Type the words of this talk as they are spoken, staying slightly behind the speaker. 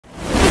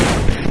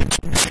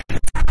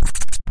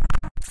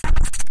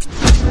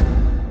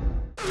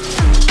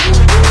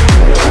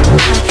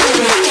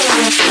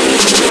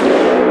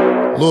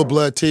Lil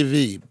Blood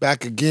TV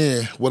back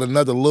again with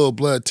another Lil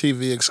Blood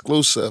TV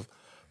exclusive,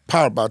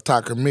 powered by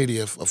Talker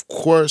Media. Of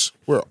course,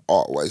 we're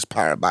always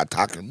powered by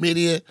Talker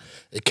Media.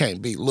 It can't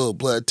be Lil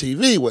Blood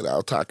TV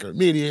without Talker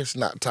Media. It's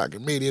not Talker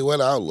Media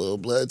without Lil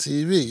Blood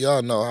TV.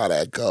 Y'all know how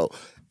that go.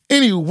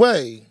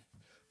 Anyway,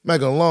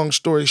 make a long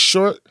story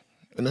short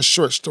and a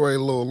short story a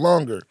little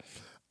longer.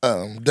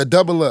 The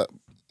double up,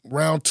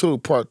 round 2,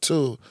 part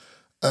 2.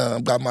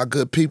 Got my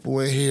good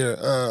people in here.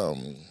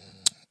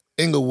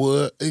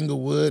 Inglewood, and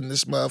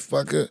this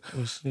motherfucker.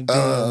 What's the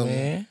deal,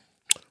 man?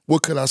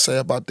 What could I say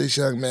about this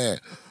young man?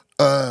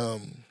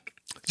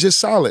 Just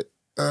solid.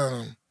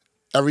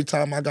 Every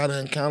time I got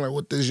an encounter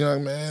with this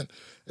young man,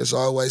 it's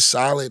always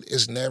solid.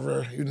 It's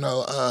never,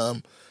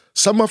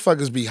 some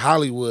motherfuckers be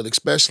Hollywood,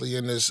 especially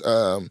in this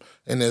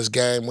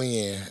game we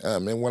in.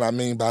 And what I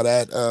mean by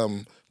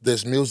that,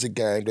 this music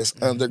game, this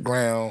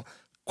underground,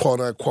 quote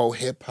unquote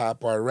hip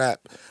hop or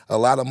rap. A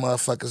lot of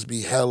motherfuckers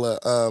be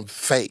hella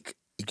fake.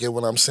 You get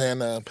what I'm saying?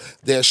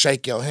 They'll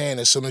shake your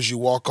hand as soon as you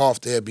walk off.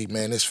 They'll be,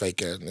 man, this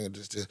fake ass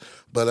nigga.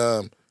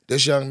 But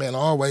this young man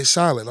always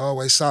solid,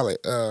 always solid.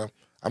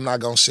 I'm not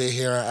gonna sit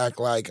here and act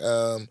like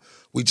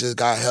we just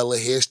got hella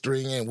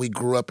history and we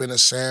grew up in a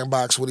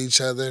sandbox with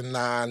each other.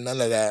 Nah, none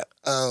of that.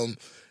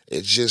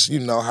 It's just, you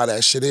know how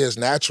that shit is,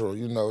 natural,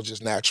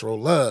 just natural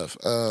love.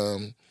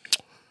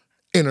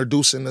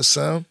 Introducing to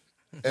some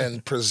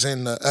and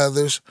presenting to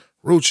others.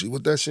 Rucci,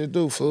 what that shit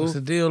do, fool? What's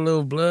the deal,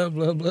 Lil Blood,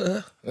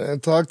 blood?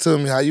 Man, talk to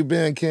me. How you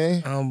been,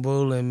 King? I'm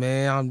bulling,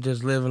 man. I'm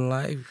just living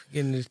life,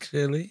 getting this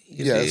chili.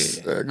 Yes,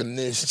 getting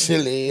this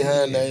chili,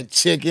 honey,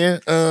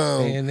 chicken.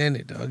 Man, in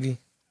it, doggy.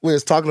 We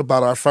was talking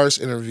about our first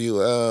interview.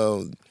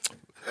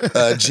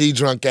 G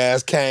drunk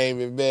ass came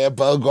and man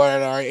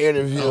bogarted our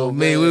interview. Oh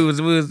man, we was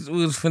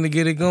finna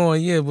get it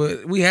going, yeah.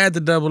 But we had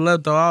to double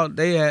up though.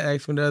 They had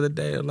asked me the other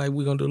day, like,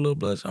 we gonna do a little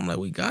blood. So I'm like,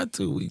 we got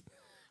to.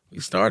 We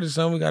started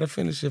something, we gotta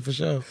finish it for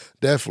sure.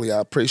 Definitely,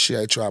 I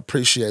appreciate you.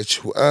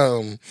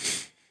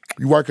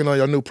 You working on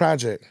your new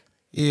project?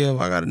 Yeah,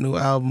 I got a new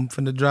album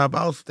finna drop.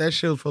 That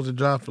shit was supposed to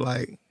drop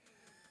probably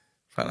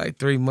like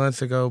 3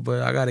 months ago,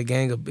 but I got a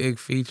gang of big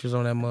features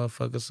on that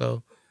motherfucker,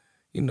 so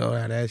you know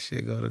how that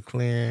shit go to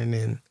clearing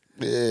and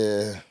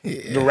yeah.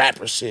 The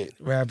rapper shit.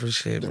 Bro.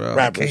 Shit.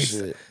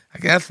 I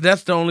guess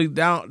that's the only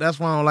down. That's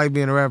why I don't like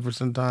being a rapper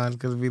sometimes,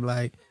 because it be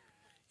like,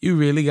 you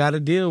really got to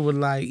deal with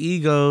like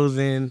egos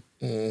and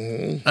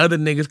other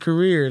niggas'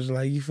 careers.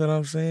 Like, you feel what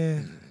I'm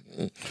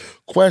saying?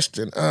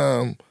 Question.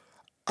 I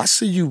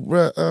see you,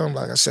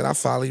 like I said, I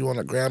follow you on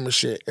the gram and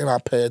shit, and I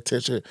pay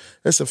attention.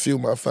 There's a few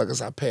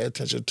motherfuckers I pay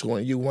attention to,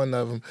 and you one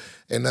of them.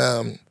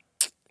 And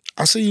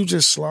I see you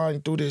just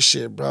sliding through this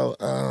shit, bro.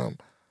 I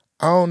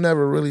don't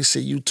never really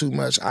see you too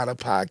much out of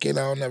pocket.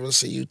 I don't never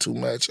see you too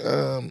much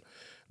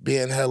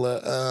being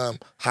hella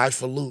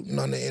highfalutin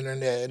on the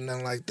internet and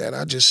nothing like that.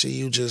 I just see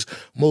you just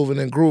moving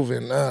and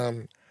grooving.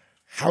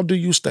 How do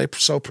you stay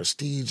so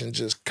prestige and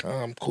just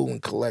calm, cool,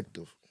 and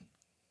collective?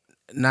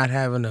 Not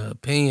having an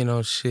opinion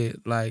on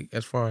shit, like,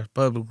 as far as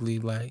publicly,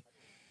 like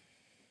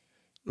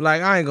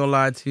I ain't gonna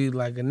lie to you,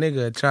 like, a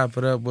nigga chop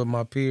it up with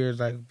my peers,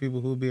 like,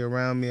 people who be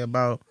around me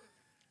about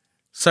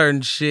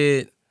certain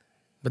shit,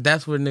 but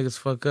that's where niggas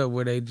fuck up,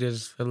 where they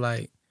just feel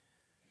like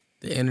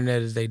the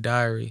internet is their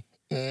diary.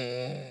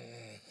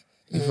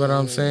 You feel what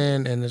I'm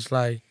saying? And it's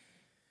like,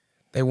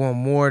 they want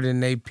more than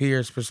they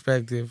peers'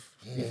 perspective.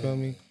 You feel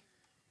me?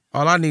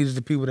 All I need is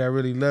the people that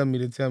really love me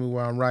to tell me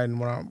where I'm right and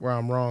where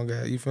I'm wrong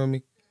at. You feel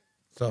me?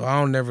 So I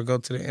don't never go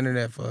to the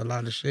internet for a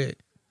lot of shit.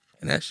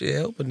 And that shit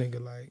help a nigga,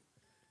 like.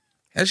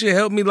 That shit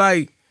help me,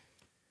 like,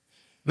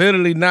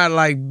 literally not,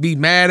 like, be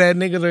mad at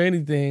niggas or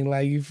anything.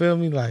 Like, you feel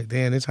me? Like,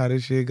 damn, that's how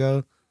this shit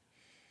go.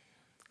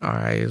 All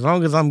right, as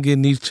long as I'm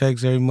getting these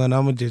checks every month,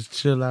 I'm going to just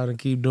chill out and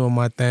keep doing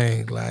my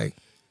thing. Like,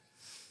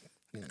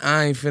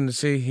 I ain't finna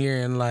sit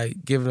here and,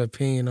 like, give an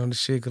opinion on the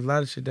shit, because a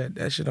lot of shit,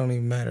 that shit don't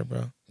even matter,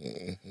 bro.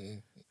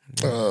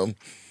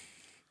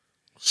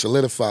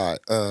 Solidified.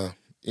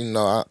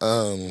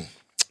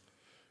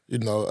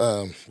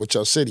 With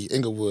your city,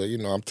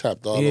 Inglewood, I'm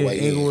tapped all the way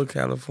in. Inglewood,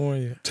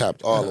 California.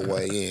 Tapped all the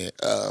way in.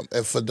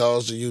 And for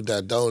those of you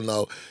that don't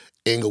know,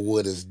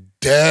 Inglewood is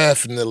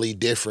definitely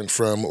different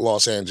from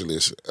Los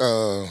Angeles.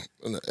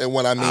 And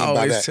what I mean by that,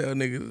 I always tell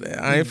niggas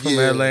that. I ain't from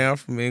LA, I'm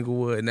from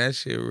Inglewood, and that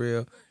shit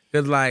real.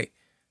 Because, like,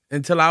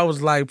 until I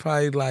was, like,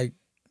 probably, like,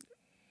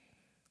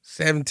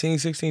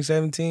 16,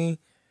 17,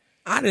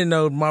 I didn't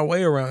know my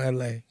way around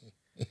LA.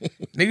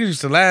 Niggas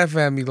used to laugh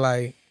at me,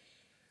 like,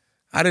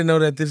 I didn't know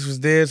that this was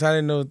this. I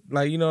didn't know,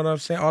 like, you know what I'm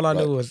saying? All I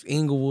knew was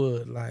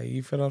Inglewood. Like,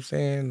 you feel what I'm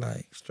saying?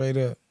 Like, straight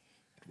up.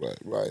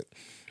 Right.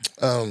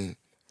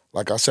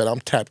 Like I said, I'm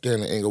tapped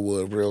into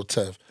Inglewood real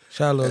tough.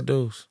 Shout out Lil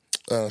Deuce.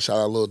 Shout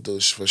out Lil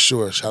Deuce for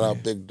sure. Shout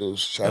out Big Deuce.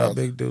 Shout out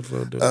Big Deuce,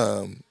 Lil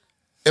Deuce.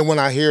 And when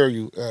I hear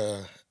you,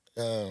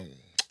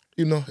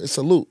 it's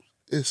a loop.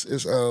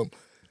 It's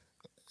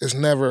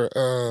never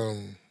no,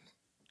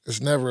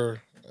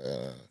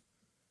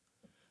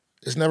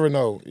 it's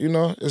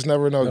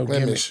never no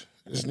blemish.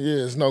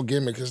 It's no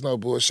gimmick. It's no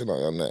bullshit on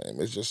your name.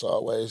 It's just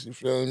always, you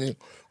feel me?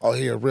 Oh,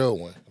 he a real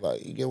one.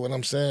 Like, you get what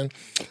I'm saying?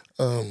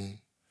 Um,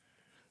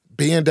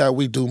 being that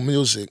we do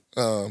music,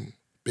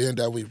 being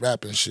that we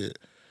rap and shit,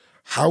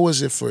 how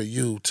is it for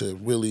you to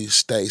really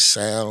stay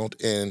sound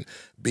and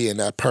being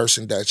that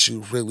person that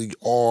you really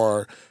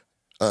are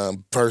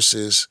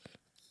versus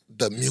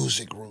the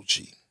music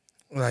Rucci?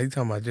 Like you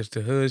talking about just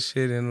the hood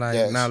shit and like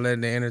Yes. not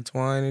letting it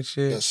intertwine and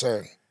shit. Yes,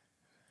 sir.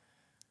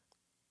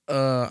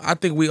 I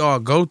think we all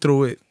go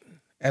through it.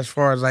 As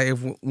far as like if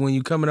when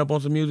you coming up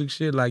on some music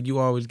shit, like you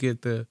always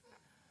get some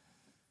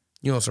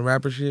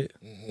rapper shit.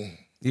 Mm-hmm.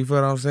 You feel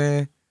what I'm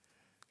saying?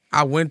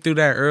 I went through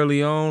that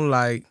early on,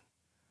 like,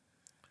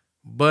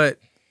 but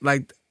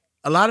like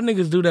a lot of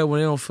niggas do that when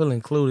they don't feel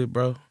included,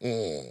 bro.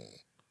 Mm.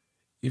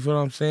 You feel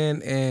what I'm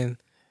saying? And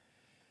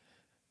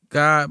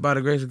God, by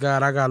the grace of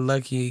God, I got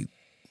lucky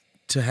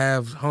to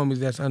have homies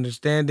that's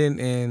understanding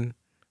and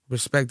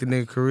respecting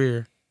their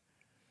career.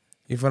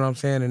 You feel what I'm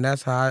saying? And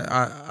that's how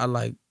I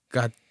like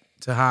got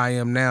to how I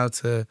am now,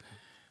 to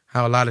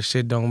how a lot of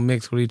shit don't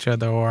mix with each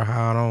other, or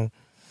how I don't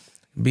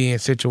be in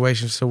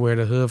situations to where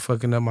the hood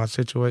fucking up my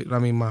situation. I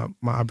mean my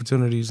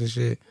opportunities and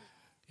shit.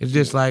 It's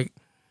just like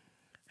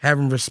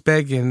having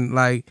respect and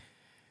like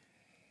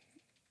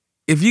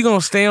if you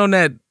gonna stay on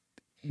that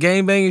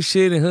gang banging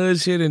shit and hood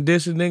shit and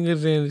dissing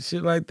niggas and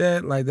shit like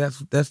that, like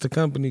that's the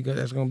company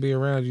that's gonna be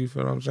around you. You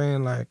feel what I'm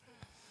saying? Like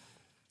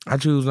I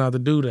choose not to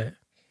do that.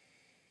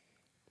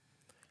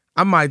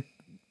 I might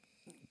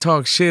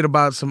talk shit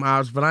about some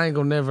ops, but I ain't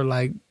gonna never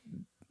like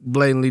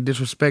blatantly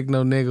disrespect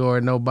no nigga or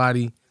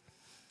nobody,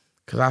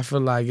 cause I feel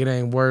like it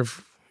ain't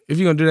worth. If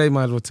you gonna do that, you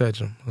might as well touch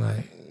them.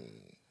 Like,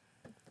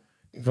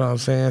 you know what I'm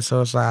saying?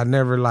 So it's like I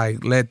never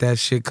like let that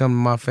shit come to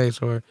my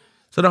face, or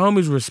so the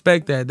homies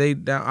respect that.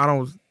 I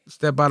don't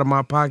step out of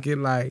my pocket,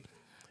 like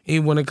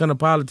even when it come to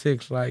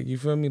politics. Like, you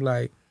feel me?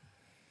 Like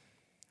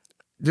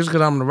just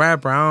cause I'm the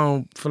rapper, I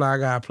don't feel like I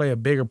gotta play a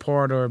bigger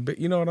part or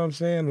you know what I'm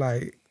saying?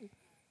 Like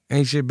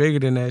ain't shit bigger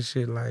than that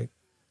shit. Like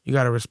you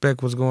gotta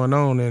respect what's going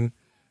on, and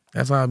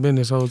that's how I've been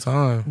this whole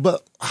time.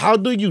 But how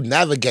do you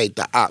navigate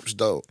the ops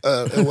though?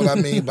 And what I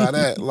mean by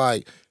that,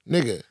 like,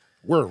 nigga,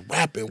 we're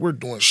rapping, we're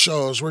doing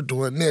shows, we're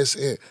doing this,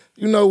 and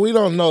you know, we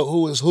don't know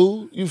who is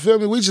who. You feel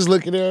me? We just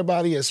look at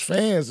everybody as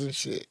fans and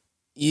shit.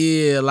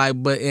 Yeah,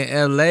 like, but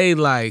in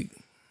LA, like,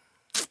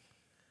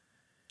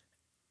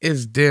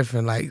 it's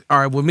different. Like, all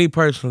right, with me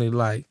personally,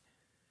 like,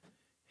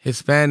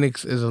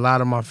 Hispanics is a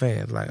lot of my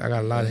fans. Like, I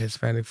got a lot of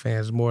Hispanic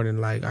fans more than,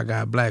 like, I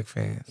got black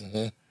fans.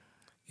 Mm-hmm.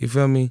 You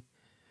feel me?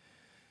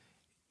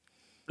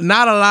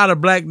 Not a lot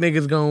of black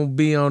niggas gonna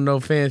be on no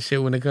fan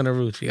shit when it come to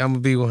Rucci. I'm gonna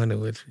be 100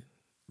 with you.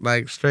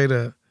 Like, straight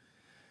up.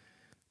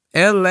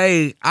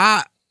 LA,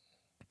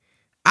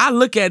 I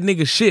look at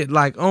niggas shit,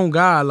 like, on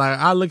God. Like,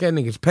 I look at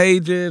niggas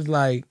pages,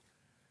 like,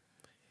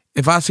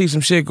 if I see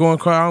some shit going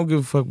across, I don't give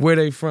a fuck where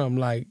they from.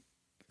 Like,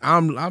 I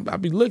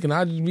be looking,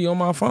 I just be on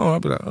my phone. I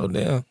be like, oh,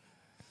 damn.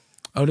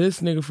 Oh,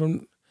 this nigga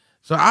from...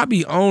 So I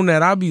be on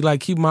that. I be, like,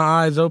 keep my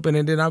eyes open,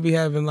 and then I be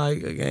having,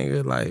 like, a gang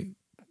of, like,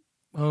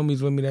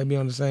 homies with me that be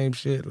on the same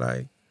shit.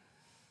 Like,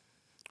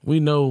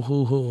 we know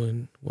who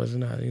and what's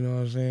not, you know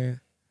what I'm saying?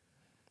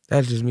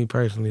 That's just me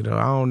personally, though.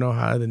 I don't know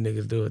how other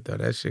niggas do it, though.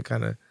 That shit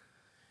kind of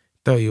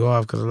throw you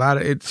off, because a lot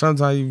of it,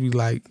 sometimes you be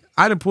like,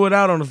 I done pulled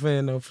out on the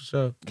fan, though, for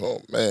sure.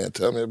 Oh, man,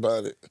 tell me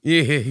about it.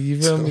 Yeah,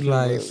 you feel me?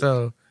 Like,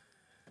 so,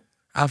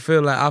 I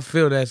feel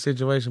that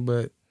situation,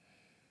 but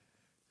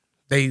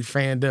they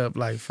fanned up,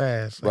 like,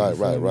 fast. Like,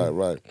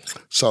 Right.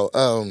 So,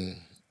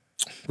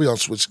 we gonna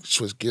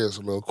switch gears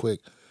a little quick.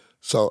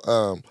 So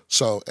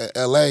in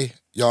LA,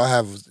 y'all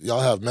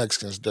have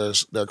Mexicans.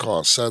 They're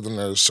called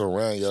Southerners,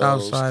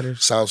 Serranos,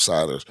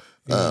 Southsiders.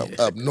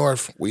 Up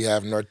north, we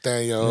have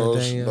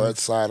Norteños,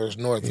 Northsiders,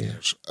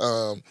 Northerners.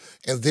 Yeah.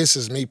 And this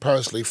is me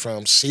personally,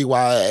 from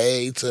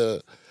CYA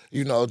to,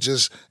 you know,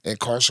 just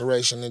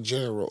incarceration in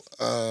general.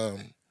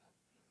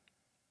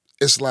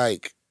 It's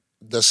like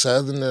the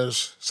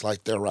Southerners, it's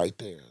like they're right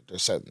there. They're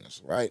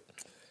Southerners, right?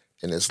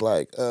 And it's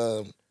like,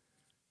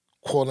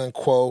 quote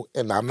unquote,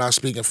 and I'm not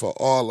speaking for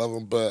all of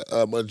them, but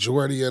a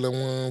majority of the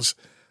ones,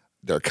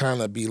 they're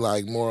kind of be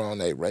like more on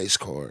a race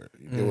card.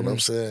 You get what I'm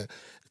saying?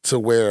 To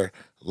where,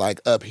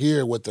 like, up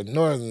here with the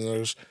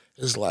Northerners,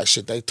 it's like,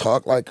 shit, they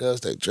talk like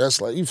us, they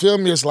dress like, you feel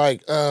me? It's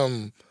like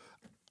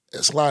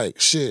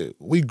shit,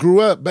 we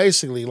grew up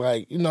basically,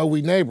 like, you know,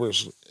 we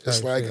neighbors.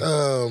 It's like,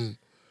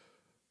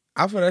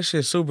 I feel that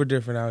shit super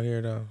different out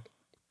here, though.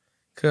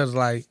 Cause,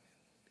 like,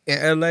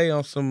 in LA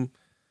on some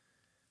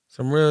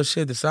real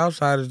shit, the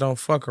Southsiders don't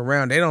fuck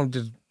around. They don't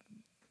just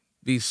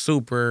be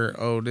super,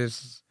 I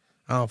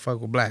don't fuck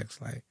with blacks.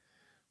 Like,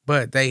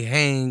 but they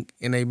hang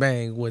and they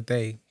bang with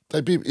they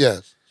people,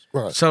 yes,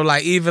 right. So,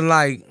 like, even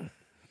like,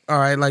 all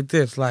right, like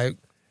this, like,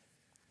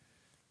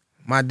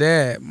 my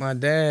dad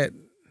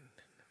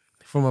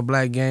from a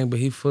black gang, but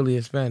he fully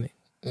Hispanic.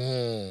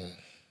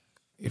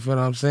 You feel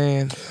what I'm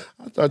saying?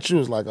 I thought you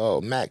was like,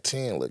 oh, Mac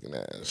 10 looking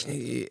ass.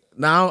 Yeah.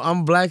 Now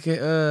I'm black and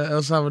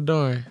El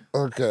Salvadoran.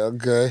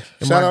 Okay.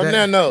 Shout out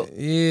Nano.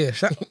 Yeah,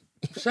 shout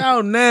Shout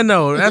out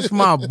Nano. That's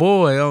my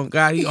boy. Oh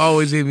God, he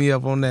always hit me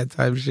up on that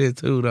type of shit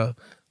too, though.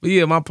 But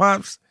yeah, my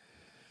pops,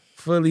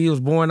 fully, he was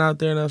born out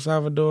there in El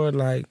Salvador,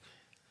 like,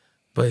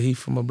 but he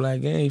from a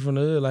black gang, he from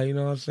the hood, like, you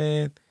know what I'm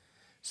saying?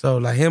 So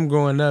like him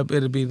growing up,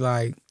 it'd be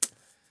like,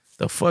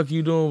 the fuck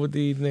you doing with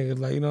these niggas?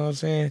 Like, you know what I'm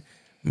saying?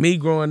 Me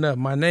growing up,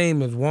 my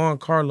name is Juan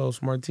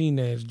Carlos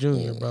Martinez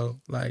Jr., bro.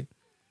 Like,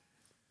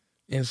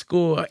 in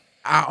school,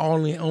 I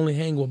only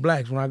hang with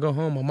blacks. When I go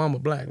home, my mama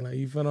black. Like,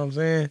 you feel what I'm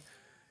saying?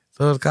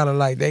 So it's kind of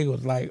like they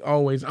was like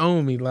always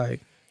on me.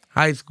 Like,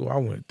 high school, I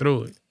went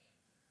through it.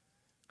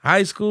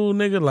 High school,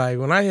 nigga, like,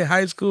 when I hit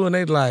high school and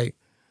they like,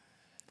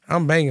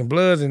 I'm banging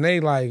bloods and they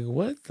like,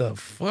 what the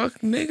fuck,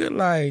 nigga?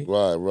 Like,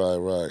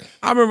 Right.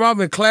 I remember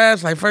I'm in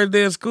class, like, first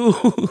day of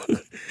school.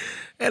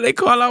 And they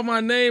call out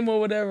my name or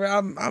whatever.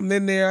 I'm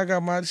in there. I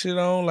got my shit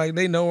on. Like,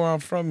 they know where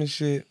I'm from and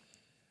shit.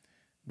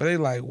 But they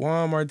like,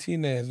 Juan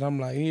Martinez. And I'm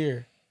like,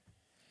 here.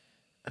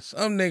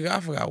 Some nigga,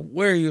 I forgot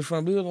where he was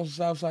from. He was on some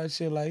Southside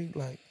shit. Like,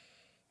 what's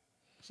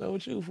up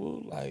with you,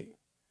 fool? Like,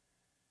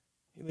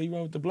 you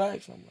run with the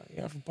blacks? I'm like,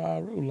 yeah, I'm from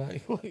Peru.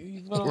 Like,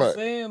 you know what I'm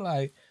saying?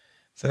 Like,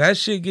 so that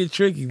shit get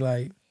tricky.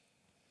 Like,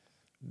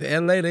 the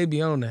LA, they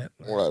be on that.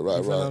 Like, Right.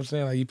 You know what I'm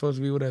saying? Like, you supposed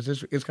to be with us.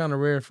 It's kind of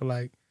rare for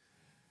like,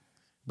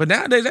 but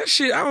nowadays that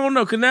shit, I don't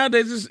know, cause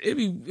nowadays it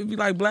be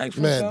like blacks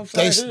from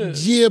Southside hood.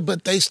 Yeah,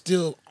 but they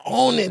still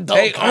own it though.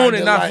 They own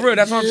it, not like, for real.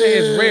 That's what I'm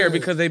saying. It's rare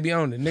because they be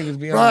on it. Niggas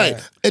be on right.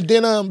 that. And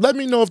then let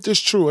me know if this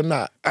true or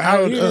not.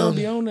 Out here, they don't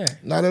be on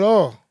that. Not at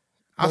all.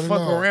 I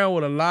fuck around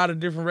with a lot of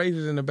different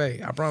races in the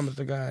Bay. I promise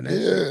to God.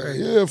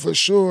 Yeah, for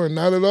sure.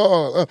 Not at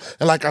all.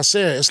 And like I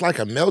said, it's like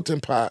a melting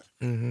pot.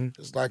 Mm-hmm.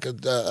 It's like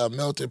a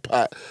melting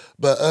pot.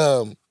 But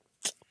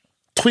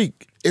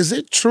Tweak, is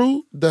it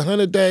true, the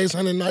 100 days,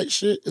 100 nights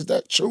shit? Is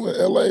that true in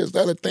LA? Is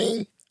that a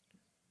thing?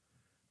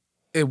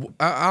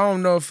 I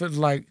don't know if it's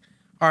like,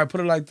 all right,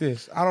 put it like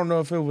this. I don't know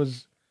if it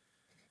was.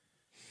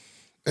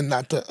 And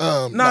not to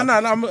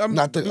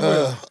not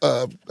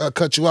to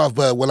cut you off,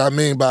 but what I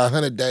mean by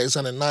 100 days,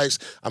 100 nights,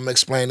 I'm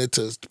explaining it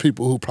to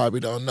people who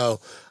probably don't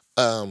know.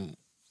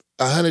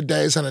 100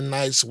 days, 100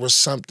 nights was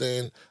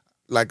something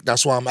like,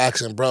 that's why I'm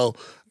asking, bro.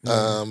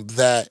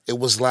 That it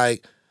was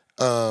like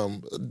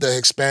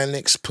the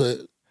Hispanics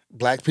put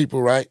black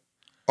people, right,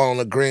 on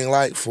a green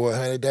light for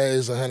 100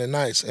 days, 100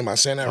 nights. Am I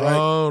saying that right?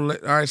 Oh, all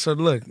right. So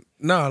look,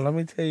 let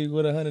me tell you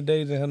what 100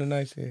 days and 100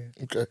 nights is.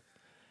 Okay.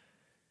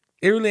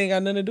 It really ain't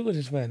got nothing to do with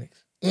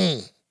Hispanics.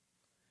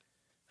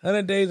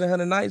 100 days and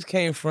 100 nights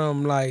came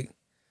from like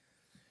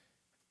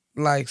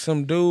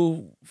some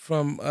dude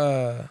from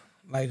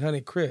like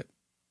Honey Crip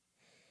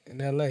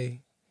in L.A.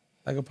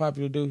 Like a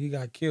popular dude, he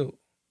got killed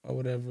or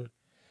whatever.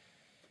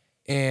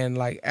 And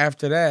like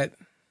after that,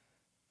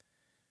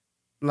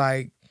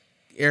 like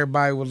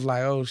everybody was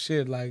like, oh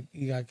shit, like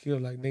he got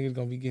killed, like niggas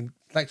gonna be getting,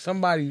 like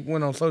somebody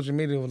went on social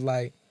media and was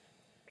like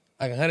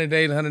 100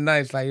 days, 100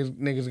 nights, like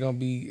niggas it's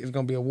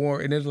gonna be a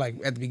war, and it's like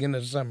at the beginning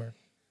of the summer.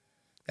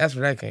 That's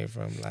where that came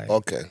from, like.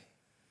 Okay.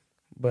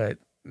 But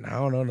I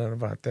don't know nothing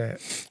about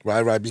that.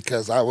 Right,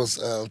 because I was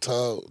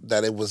told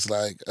that it was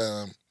like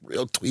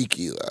real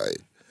tweaky,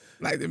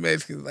 like the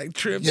Mexicans like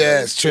tripping.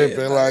 Yeah, it's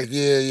tripping. Like,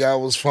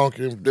 y'all was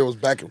funky. There was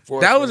back and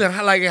forth. That was in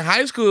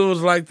high school. It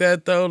was like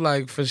that though.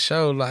 Like for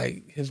sure.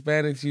 Like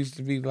Hispanics used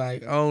to be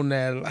like on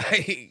that.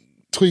 Like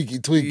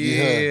tweaky.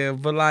 Yeah, huh?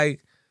 But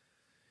like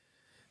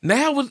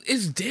now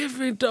it's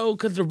different though,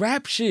 cause the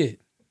rap shit.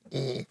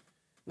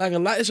 Like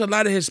it's a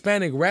lot of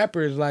Hispanic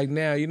rappers. Like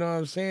now, you know what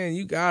I'm saying?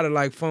 You gotta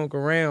like funk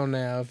around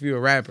now if you're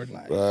a rapper.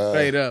 Like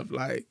straight up,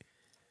 like.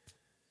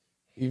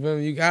 You feel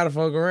me? You gotta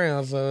fuck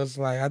around, so it's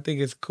like I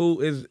think it's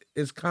cool.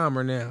 It's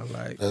calmer now.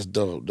 Like that's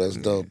dope. That's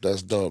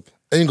dope.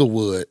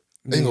 Inglewood.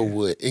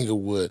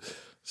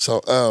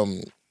 So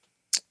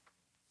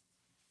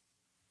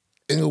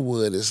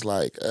Inglewood is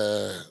like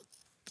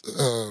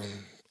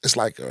it's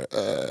like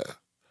a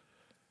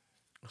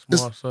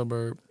small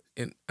suburb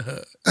in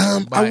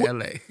by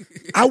LA.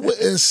 I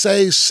wouldn't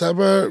say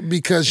suburb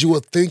because you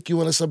would think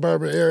you in a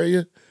suburban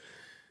area.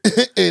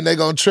 And they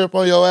gonna trip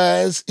on your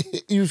ass.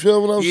 You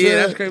feel what I'm saying? Yeah,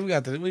 that's crazy.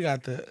 We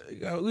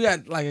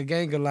got like a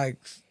gang of like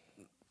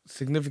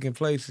significant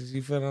places.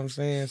 You feel what I'm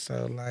saying?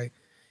 So like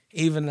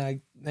even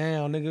like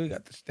now, nigga, we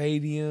got the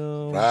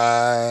stadium.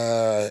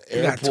 Right.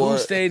 We got 2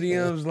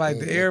 stadiums, like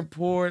the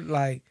airport.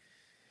 Like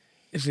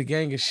it's a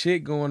gang of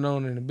shit going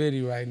on in the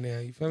bitty right now.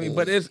 You feel me?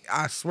 But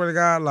I swear to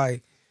God,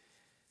 like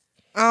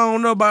I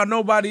don't know about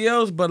nobody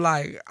else, but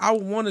like I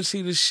want to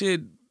see this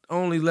shit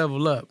only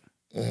level up.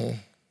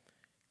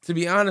 To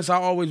be honest, I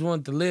always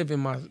wanted to live in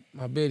my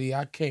bitty.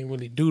 I can't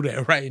really do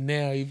that right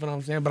now, you know what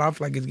I'm saying? But I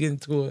feel like it's getting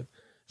to a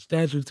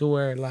statue to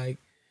where, like,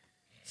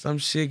 some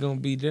shit gonna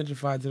be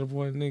gentrified to the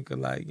point nigga,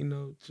 like, you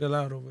know, chill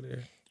out over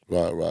there.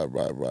 Right. You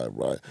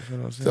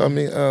know what I'm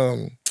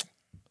saying?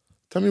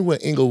 Tell me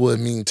what Inglewood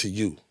mean to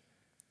you.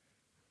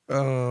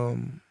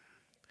 To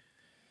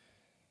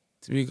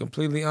be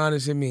completely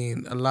honest, it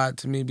mean a lot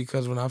to me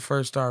because when I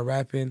first started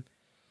rapping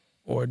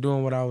or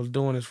doing what I was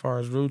doing as far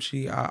as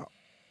Rucci,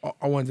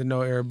 I wanted to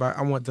know everybody.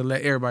 I wanted to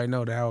let everybody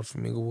know that I was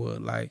from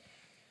Inglewood. Like,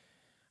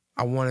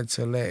 I wanted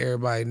to let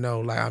everybody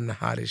know, like, I'm the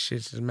hottest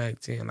shit since Mac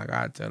 10. Like,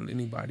 I tell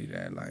anybody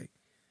that, like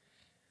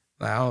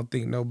I don't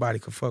think nobody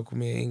could fuck with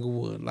me in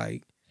Inglewood.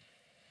 Like,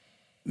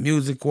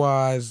 music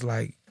wise,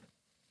 like,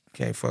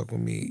 can't fuck with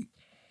me.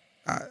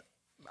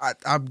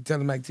 I'm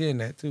telling Mac 10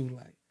 that too.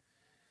 Like,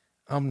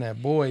 I'm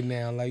that boy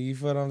now. Like, you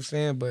feel what I'm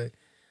saying? But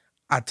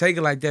I take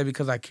it like that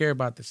because I care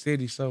about the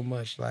city so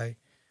much. Like,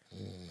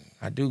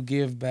 I do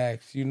give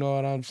backs. You know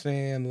what I'm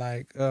saying?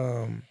 Like,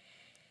 I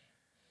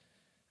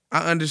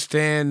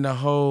understand the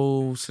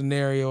whole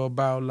scenario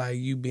about like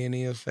you being in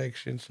your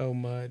section so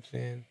much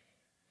and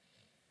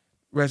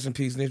rest in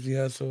peace Nipsey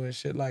Hussle and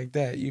shit like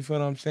that. You feel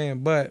what I'm saying?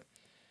 But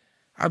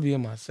I be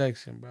in my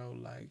section, bro.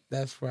 Like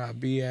that's where I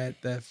be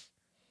at. That's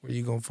where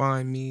you gonna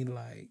find me,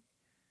 like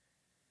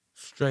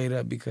straight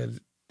up because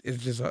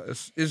it's just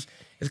it's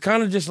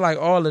kind of just like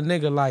all the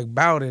nigga like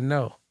bout and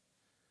know.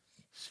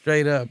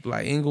 Straight up,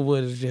 like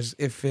Inglewood is just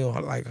it feel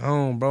like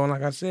home, bro. And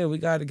like I said, we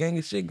got a gang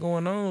of shit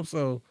going on,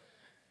 so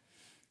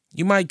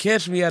you might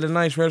catch me at a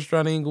nice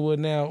restaurant in Inglewood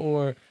now,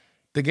 or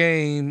the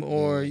game,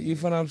 or you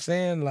feel what I'm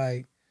saying,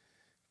 like,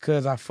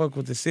 cause I fuck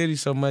with the city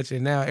so much,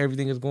 and now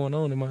everything is going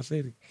on in my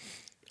city.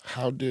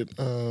 How did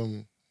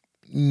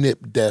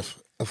Nip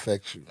death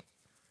affect you?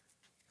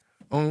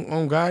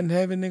 On God in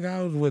heaven, nigga,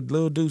 I was with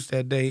Lil Deuce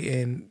that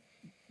day, and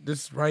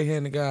this right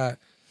handed guy,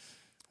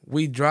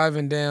 we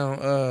driving down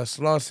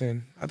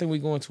Slauson. I think we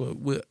going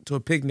to a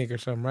picnic or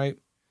something, right?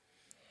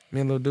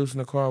 Me and Lil Deuce in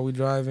the car, we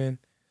driving,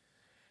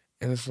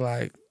 and it's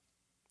like,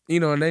 you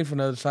know, and they from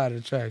the other side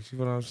of the tracks. You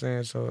know what I'm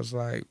saying? So it's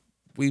like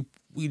we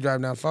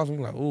drive down Slauson,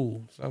 we like,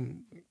 ooh,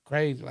 something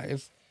crazy, like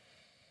it's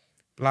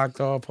blocked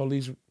off,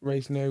 police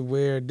racing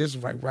everywhere. This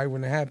is like right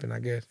when it happened, I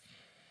guess.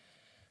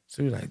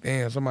 So we like,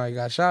 damn, somebody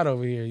got shot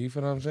over here. You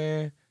feel what I'm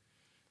saying?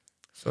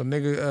 So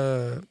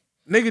nigga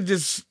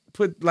just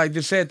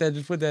just said that,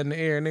 just put that in the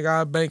air.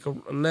 Nigga, I bank a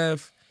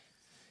left.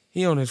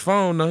 He on his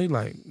phone though. He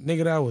like,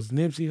 nigga, that was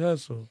Nipsey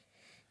Hussle.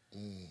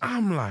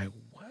 I'm like,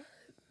 what?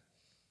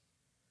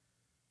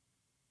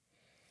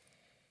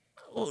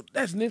 Oh,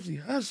 that's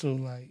Nipsey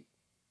Hussle. Like,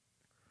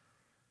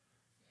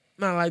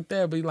 not like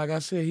that, but like I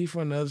said, he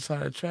from the other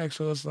side of the track.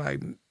 So it's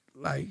like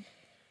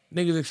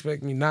niggas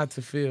expect me not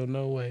to feel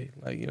no way.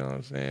 Like, you know what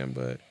I'm saying?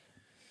 But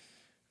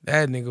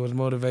that nigga was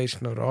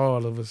motivational to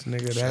all of us,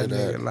 nigga. That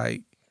nigga,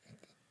 like,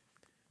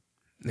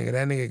 nigga,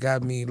 that nigga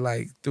got me,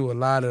 like, through a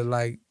lot of,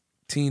 like,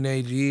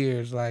 teenage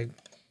years. Like,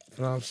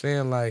 you know what I'm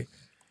saying? Like,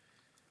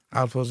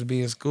 I was supposed to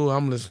be in school.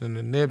 I'm listening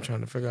to Nip trying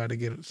to figure out how to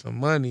get some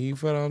money. You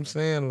feel what I'm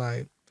saying?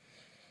 Like,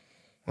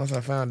 once I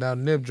found out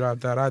Nip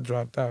dropped out, I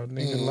dropped out,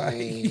 nigga. Like,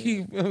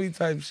 you feel me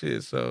type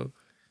shit. So,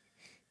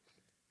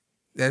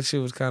 that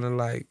shit was kind of,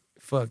 like,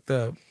 fucked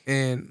up.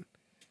 And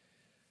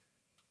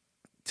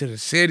to the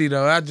city,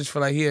 though, I just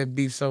feel like he had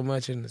beat so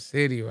much in the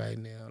city right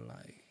now.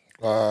 Like,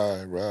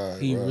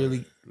 he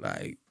really,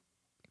 like,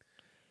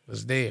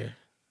 was there.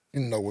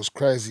 You know what's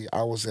crazy?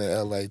 I was in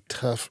LA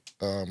tough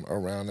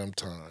around them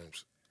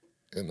times.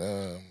 And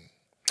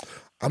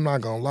I'm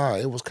not gonna lie,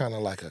 it was kind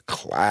of like a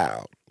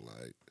cloud.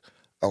 Like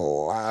a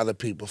lot of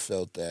people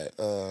felt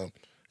that.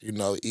 You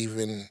know,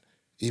 even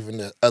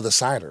the other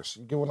siders.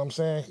 You get what I'm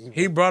saying?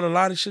 He brought a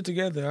lot of shit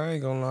together, I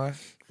ain't gonna lie.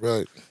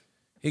 Right.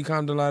 He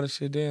calmed a lot of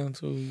shit down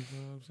too, you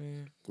know what I'm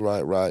saying?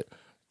 Right.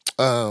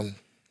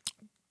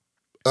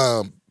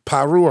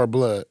 Paru or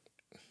Blood?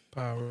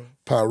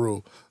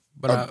 Paru.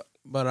 But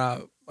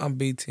I'm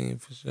B team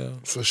for sure.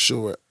 For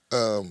sure.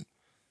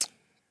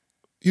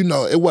 You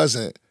know, it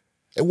wasn't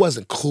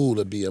cool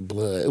to be a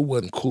Blood. It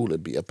wasn't cool to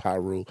be a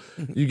Paru.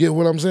 You get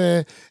what I'm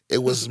saying?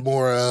 It was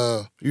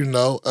more, you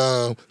know,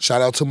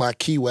 shout out to my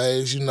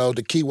Keyways. You know,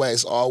 the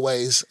Keyways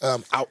always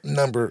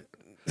outnumbered.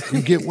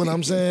 You get what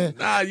I'm saying?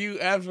 Nah, you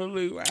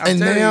absolutely right. And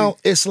now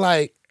it's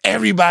like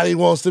everybody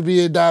wants to be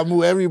a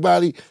Damu,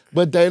 everybody,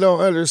 but they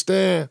don't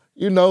understand,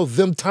 you know,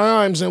 them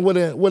times and what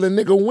a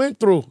nigga went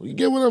through. You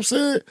get what I'm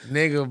saying?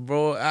 Nigga,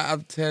 bro,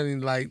 I'm telling you,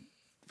 like,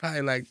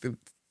 probably like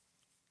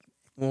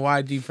when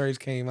YG first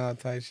came out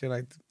type shit,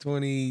 like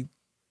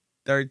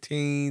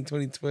 2013,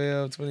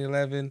 2012,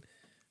 2011,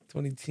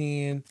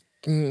 2010.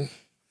 The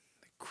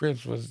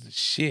Crips was the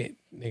shit,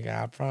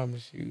 nigga, I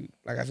promise you.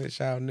 Like I said,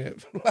 shout out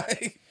Nip.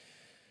 Like,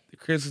 the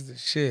Crips was the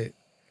shit.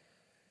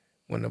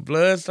 When the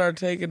Bloods start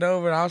taking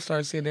over, I'll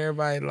start seeing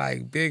everybody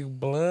like big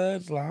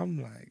Bloods. Like,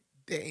 I'm like,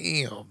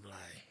 damn, like.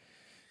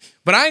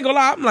 But I ain't gonna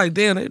lie, I'm like,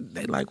 damn,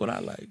 they like what I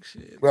like,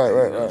 shit. Right. You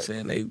know what I'm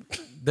saying? They,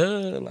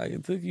 like,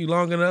 it took you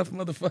long enough,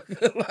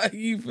 motherfucker. Like,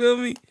 you feel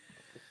me?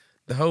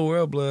 The whole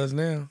world Bloods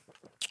now.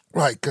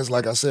 Right, because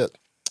like I said,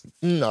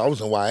 you know, I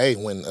was in YA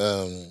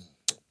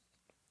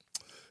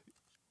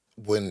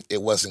when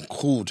it wasn't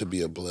cool to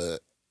be a Blood.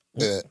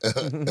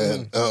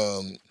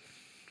 and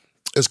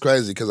it's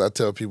crazy because I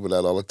tell people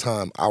that all the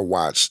time. I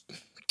watched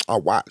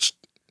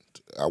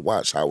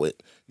how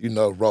it, you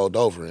know, rolled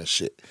over and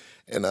shit.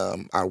 And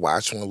I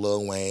watched when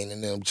Lil Wayne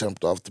and them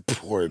jumped off the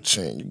porch,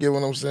 and you get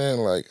what I'm saying?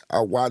 Like, I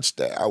watched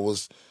that. I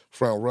was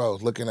front row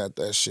looking at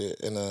that shit,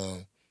 and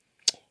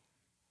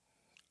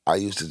I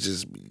used to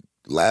just be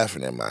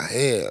laughing in my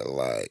head,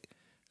 like,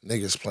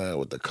 niggas playing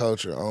with the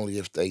culture only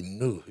if they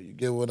knew. You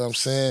get what I'm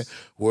saying?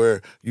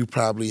 Where you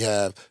probably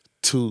have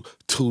two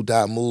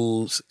dot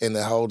moves in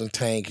the holding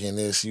tank and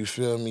this, you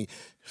feel me,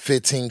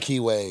 15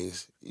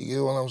 keyways. You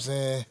get what I'm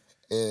saying?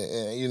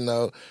 And you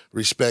know,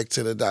 respect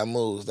to the dot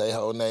moves. They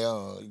holding their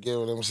own. You get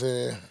what I'm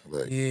saying?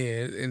 Like,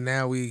 Yeah, and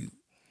now we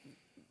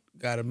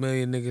got a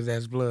million niggas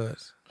that's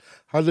Bloods.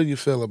 how do you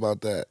feel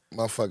about that?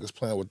 Motherfuckers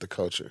playing with the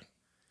culture.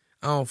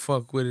 I don't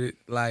fuck with it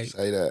like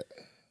Say that.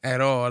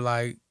 at all.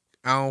 Like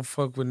I don't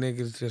fuck with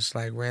niggas just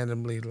like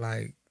randomly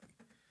like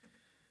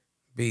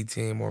B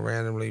team or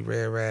randomly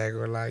red rag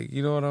or like,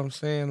 you know what I'm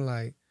saying?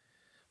 Like,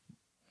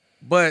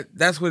 but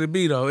that's what it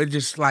be though. It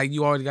just like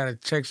you always gotta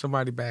check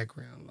somebody's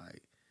background.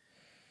 Like,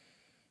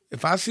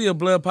 if I see a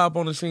blood pop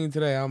on the scene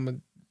today,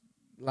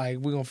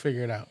 we're gonna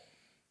figure it out.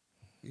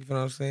 You feel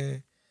what I'm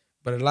saying?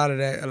 But a lot of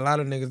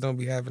niggas don't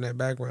be having that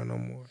background no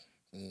more.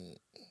 Mm.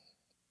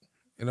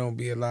 It don't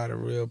be a lot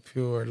of real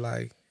pure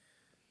like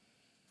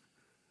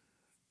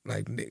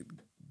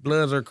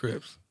Bloods or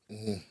Crips.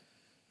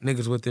 Mm-hmm.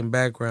 Niggas with them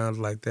backgrounds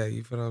like that.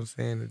 You feel what I'm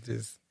saying? It's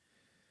just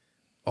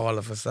all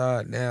a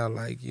facade now.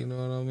 Like, you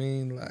know what I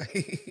mean?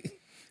 Like,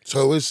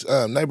 So it's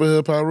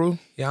neighborhood Paru?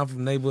 yeah, I'm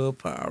from neighborhood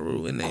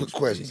Paru. Quick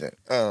question.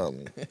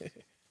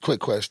 Quick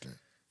question.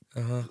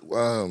 Uh-huh.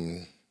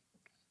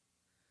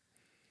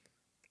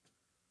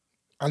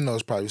 I know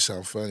it's probably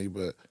sound funny,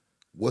 but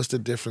what's the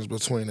difference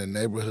between a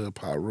neighborhood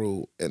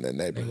Paru and a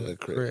neighborhood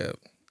Crip?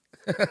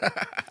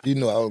 You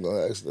know I was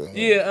gonna ask that.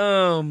 Yeah,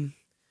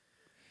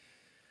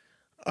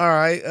 all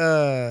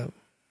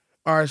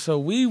right, so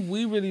we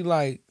really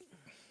like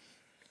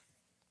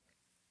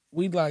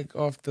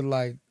off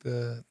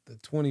the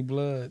 20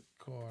 blood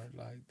card,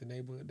 like the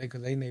neighborhood,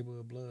 because they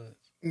neighborhood bloods.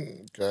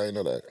 Okay, I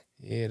know that.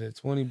 Yeah, the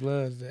 20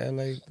 bloods,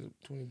 the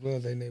 20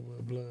 bloods, they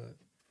neighborhood bloods.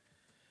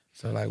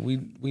 So like we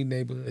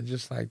neighborhood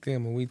just like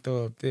them, and we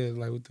throw up this,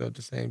 like we throw up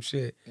the same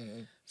shit.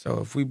 Mm-hmm.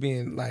 So if we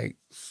being like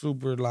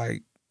super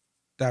like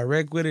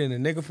direct with it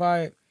and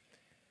niggify it,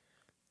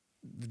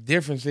 the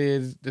difference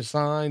is the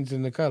signs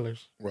and the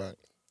colors. Right.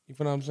 You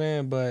feel what I'm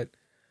saying? But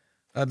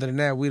other than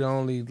that, we the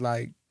only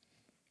like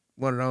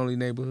one of the only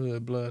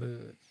neighborhood blood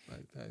hoods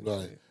like that.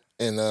 Right. Shit.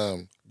 And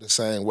the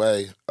same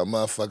way a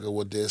motherfucker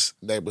with this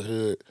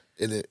neighborhood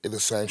in the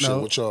same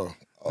shit with y'all.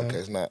 Okay,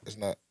 it's not.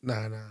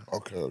 Nah.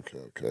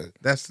 Okay.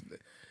 That's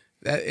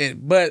that.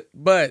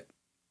 But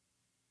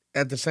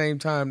at the same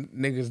time,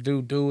 niggas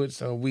do it,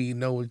 so we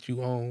know what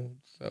you own.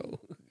 So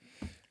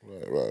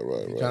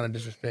Right. you trying to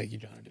disrespect.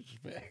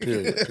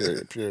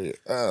 Period.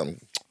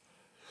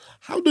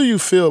 How do you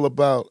feel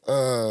about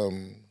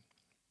the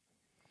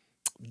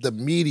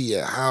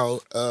media? How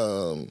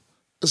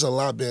there's a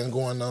lot been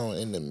going on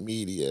in the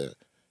media,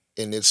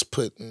 and it's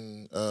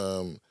putting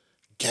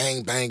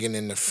gang banging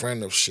in the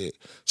front of shit.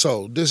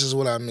 So this is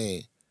what I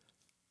mean.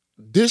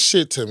 This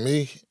shit to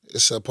me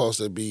is supposed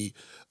to be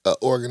an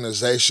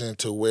organization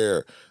to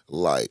where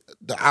like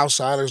the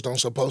outsiders don't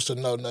supposed to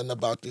know nothing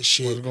about this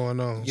shit. What's going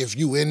on? If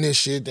you in this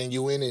shit, then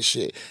you in this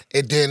shit.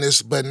 And then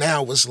but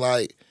now it's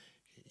like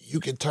you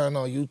can turn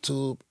on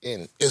YouTube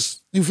and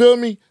it's, you feel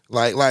me?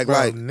 Like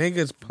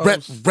niggas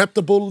post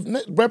reputable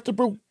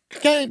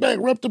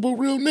gangbang, reputable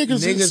real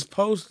niggas. Niggas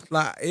post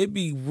like it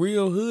be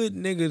real hood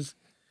niggas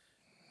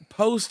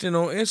posting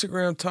on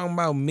Instagram talking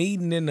about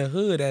meeting in the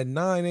hood at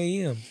 9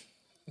 a.m.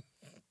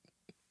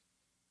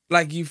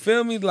 Like, you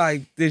feel me?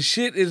 Like, the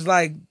shit is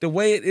like, the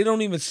way it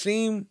don't even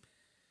seem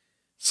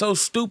so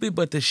stupid,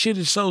 but the shit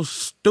is so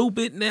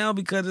stupid now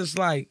because it's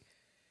like,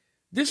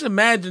 just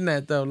imagine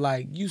that though.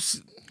 Like,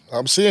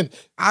 I'm seeing.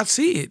 I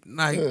see it.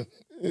 Like,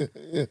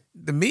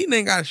 the meeting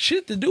ain't got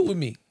shit to do with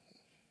me.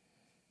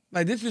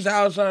 Like, this is the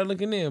outsider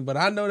looking in, but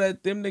I know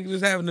that them niggas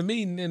is having a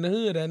meeting in the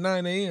hood at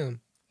 9 a.m.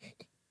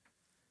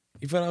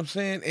 You feel what I'm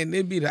saying? And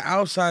it be the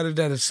outsiders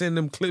that'll send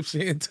them clips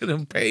into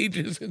them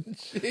pages and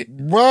shit.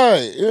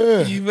 Right,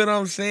 yeah. You feel what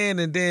I'm saying?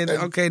 And then,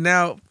 okay,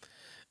 now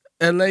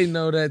LA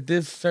know that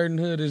this certain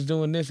hood is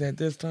doing this at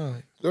this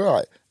time.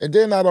 Right. And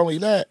then not only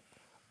that,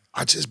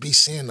 I just be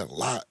seeing a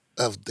lot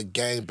of the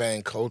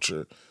gangbang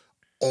culture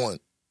on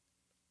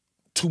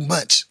too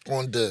much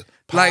on the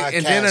podcasts. Like,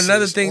 and then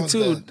another thing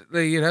too,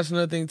 yeah, that's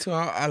another thing too.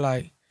 I'm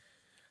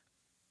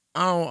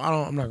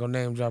not gonna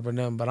name drop or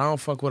nothing, but I don't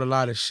fuck with a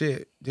lot of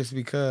shit just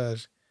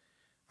because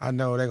I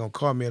know they're gonna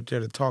call me up there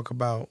to talk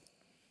about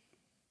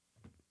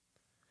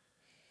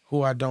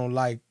who I don't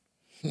like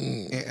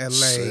in LA.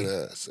 Say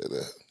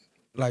that.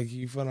 Like,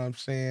 you feel what I'm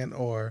saying?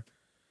 Or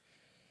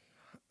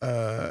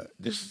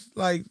just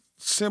like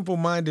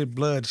simple-minded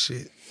blood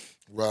shit.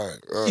 Right.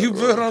 You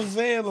feel what I'm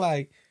saying?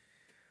 Like,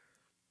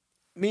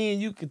 me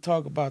and you could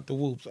talk about the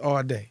whoops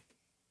all day.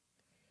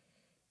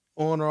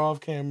 On or off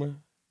camera.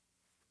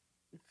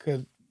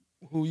 Because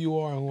who you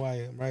are and who I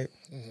am, right?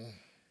 Mm-hmm.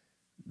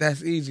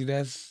 That's easy.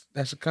 That's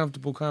a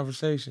comfortable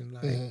conversation.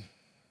 Like,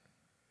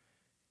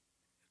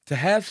 to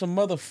have some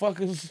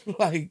motherfuckers,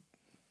 like,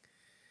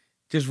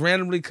 just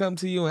randomly come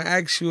to you and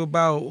ask you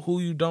about who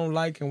you don't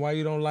like and why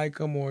you don't like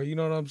them, or, you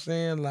know what I'm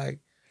saying? Like,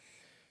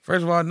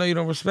 First of all, I know you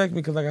don't respect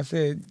me because, like I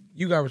said,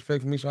 you got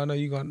respect for me, so I know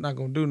you not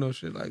gonna do no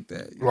shit like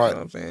that. You know what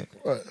I'm saying?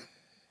 Right.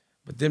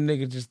 But them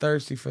niggas just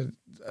thirsty for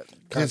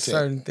just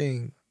certain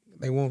thing.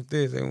 They want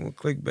this. They want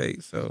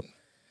clickbait. So,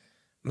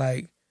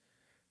 like,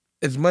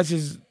 as much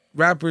as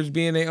rappers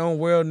be in their own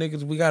world,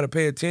 niggas, we gotta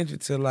pay attention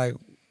to like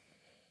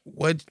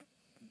what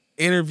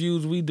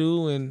interviews we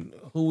do and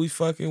who we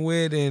fucking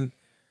with, and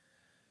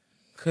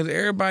cause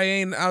everybody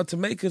ain't out to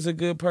make us a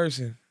good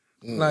person.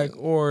 Like,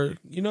 or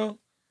you know,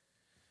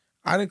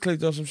 I done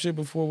clicked on some shit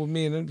before with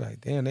me, and they're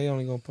like, damn, they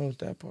only gonna post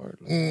that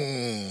part. Like,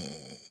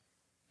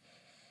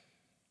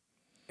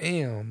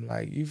 damn,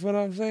 like, you feel what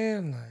I'm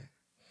saying? Like,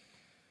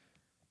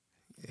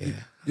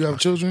 yeah. You have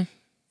children?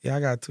 Yeah, I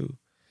got two.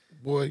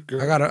 Boy,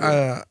 girl. I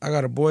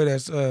got a boy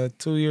that's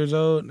 2 years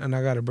old, and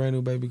I got a brand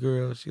new baby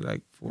girl. She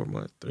like 4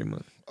 months, 3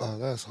 months. Oh,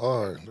 that's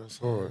hard. That's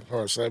hard.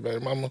 Hard to say,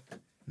 baby mama.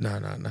 No.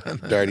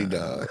 Dirty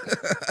dog.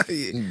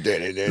 Yeah.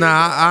 Dirty.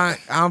 Nah,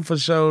 I'm for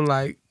sure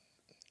like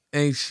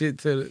ain't shit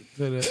to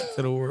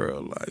the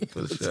world, like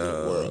for sure. To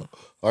the world.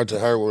 Or to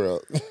her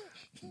world.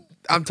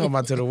 I'm talking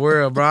about to the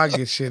world, bro. I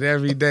get shit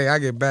every day. I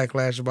get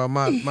backlash about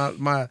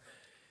my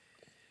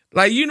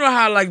like, you know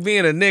how like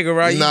being a nigga,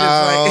 right? You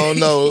just like,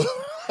 no.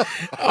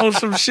 On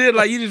some shit,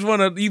 like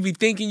you be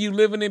thinking you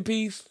living in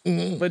peace,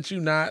 but you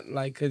not,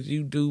 like, cause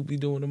you do be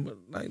doing them,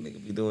 like,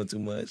 nigga be doing too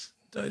much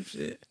type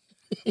shit.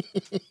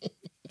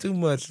 Too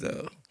much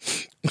though.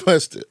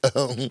 Question.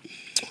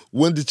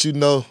 When did you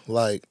know,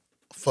 like,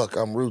 fuck,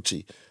 I'm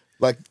Rucci?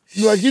 Like,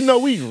 you know,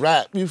 we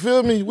rap, you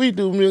feel me? We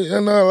do music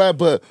and all that,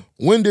 but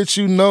when did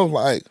you know,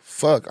 like,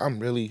 fuck, I'm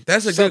really...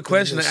 That's a good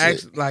question to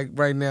ask, like,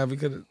 right now,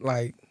 because,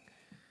 like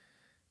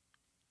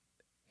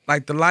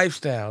the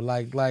lifestyle,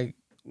 like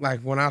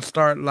when I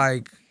start,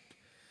 like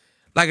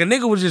a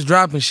nigga was just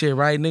dropping shit,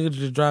 right? Niggas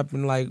just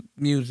dropping, like,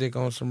 music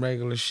on some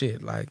regular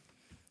shit, like,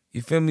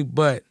 you feel me?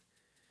 But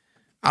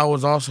I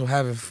was also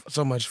having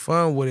so much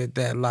fun with it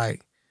that,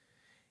 like,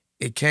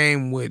 it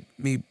came with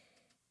me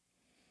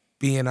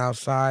being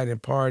outside and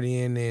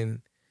partying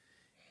and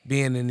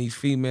being in these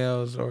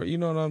females, or, you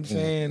know what I'm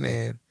saying?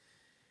 And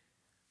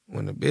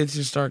when the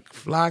bitches start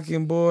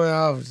flocking, boy,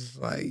 I was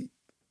just like,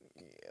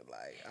 yeah,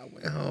 like, I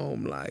went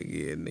home like,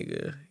 yeah,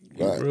 nigga,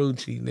 you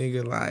Rucci,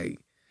 nigga, like,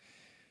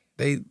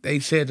 they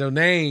said your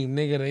name,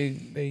 nigga,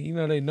 they you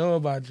know, they know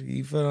about you,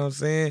 you feel what I'm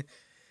saying?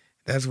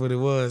 That's what it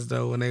was,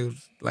 though, when they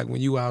was, like,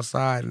 when you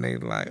outside and they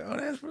like, oh,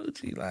 that's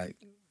Rucci, like,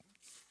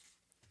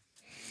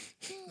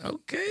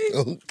 okay.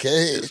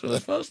 That's what's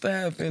supposed to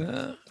happen,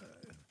 huh?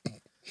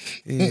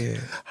 Yeah.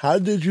 How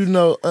did you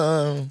know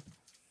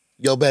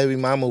your baby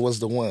mama was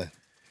the one?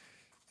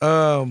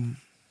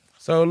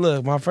 So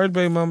look, my first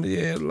baby mama,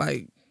 yeah,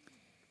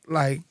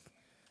 like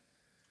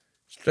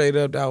straight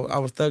up, I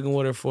was thugging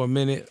with her for a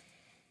minute.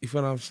 You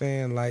feel what I'm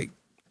saying? Like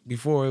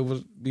before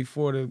the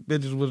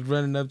bitches was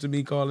running up to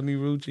me calling me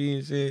Rucci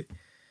and shit.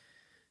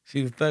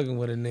 She was thugging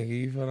with a nigga.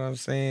 You feel what I'm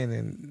saying?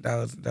 And that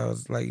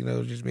was like, you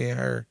know, just me and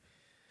her.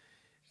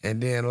 And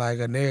then like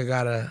a nigga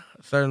got a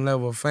certain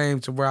level of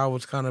fame to where I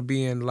was kind of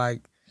being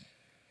like,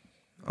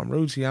 I'm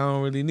Rucci, I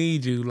don't really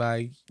need you.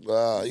 Like,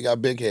 you got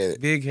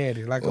big-headed.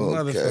 Big-headed, like a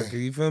motherfucker,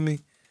 you feel me?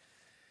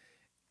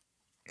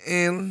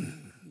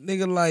 And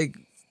nigga, like,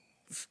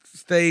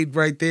 stayed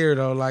right there,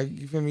 though. Like,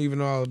 you feel me? Even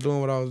though I was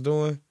doing what I was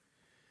doing,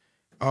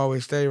 I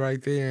always stayed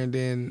right there. And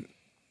then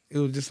it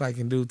was just like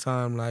in due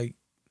time, like,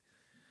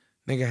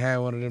 nigga had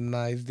one of them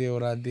nights, did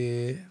what I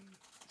did.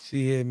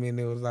 She hit me and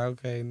it was like,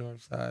 okay,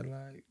 Northside,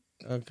 like,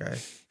 okay.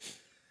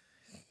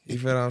 You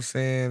feel what I'm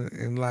saying?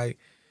 And like,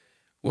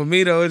 with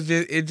me though,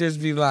 it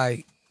just be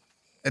like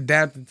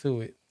adapting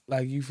to it.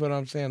 Like, you feel what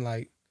I'm saying?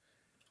 Like,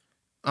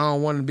 I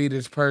don't want to be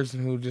this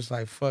person who just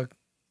like fuck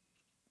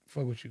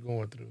what you're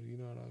going through. You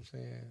know what I'm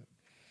saying?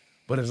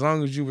 But as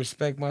long as you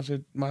respect my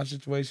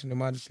situation and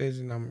my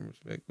decision, I'm gonna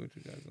respect what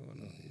you got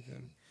going on. You feel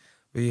me?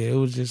 But yeah, it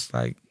was just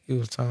like, it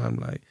was time,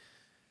 like,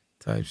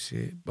 type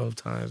shit. Both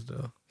times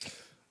though.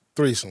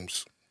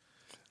 Threesomes.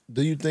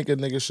 Do you think a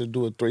nigga should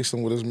do a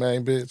threesome with his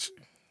main bitch?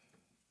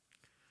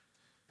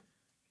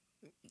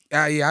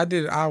 Yeah, I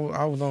did. I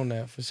was on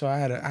that for sure. I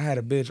had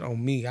a bitch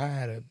on me.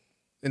 And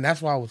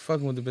that's why I was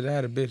fucking with the bitch. I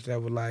had a bitch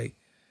that was like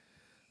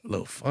a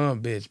little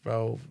fun bitch,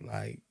 bro.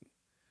 Like,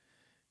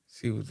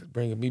 she was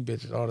bringing me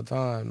bitches all the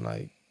time.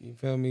 Like, you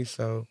feel me?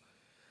 So,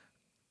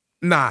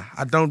 nah,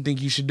 I don't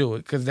think you should do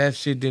it because that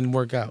shit didn't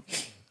work out.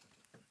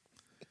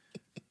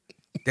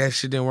 That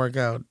shit didn't work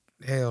out.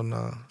 Hell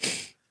no.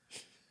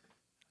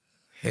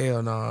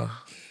 Hell no.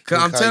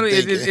 Cause I'm telling you,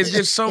 it's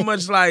just so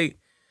much like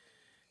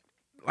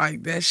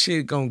that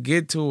shit gonna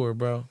get to her,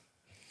 bro.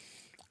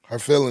 Her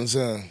feelings,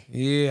 huh?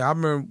 Yeah, I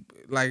remember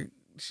like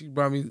she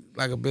brought me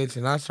like a bitch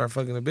and I started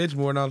fucking a bitch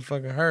more than I was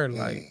fucking her.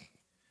 Like,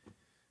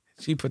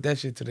 she put that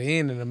shit to the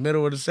end in the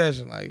middle of the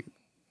session. Like,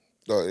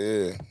 oh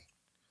yeah.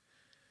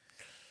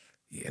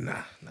 Yeah,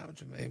 not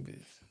with your main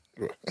bitch.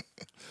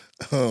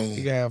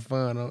 You gotta have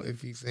fun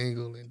if you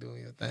single and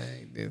doing your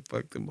thing, then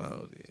fuck them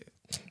hoes, yeah.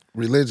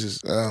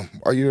 Religious.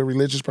 Are you a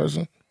religious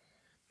person?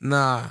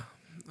 Nah,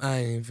 I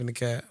ain't even finna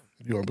cap.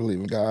 You don't believe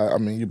in God? I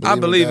mean, you I believe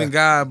in believe in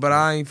God? God, but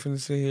I ain't finna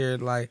sit here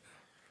like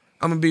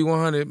I'm gonna be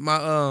 100. My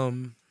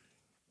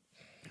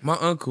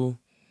uncle,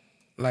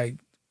 like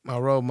my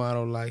role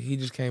model, like he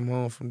just came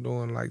home from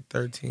doing like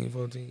 13,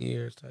 14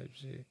 years type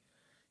shit.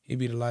 He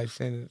be the life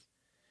sentence,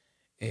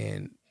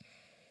 and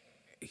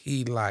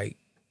he like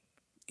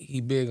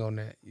he big on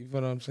that. You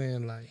feel what I'm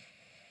saying? Like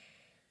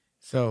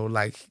so,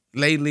 like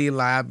lately,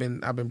 like I've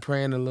been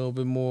praying a little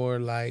bit more.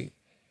 Like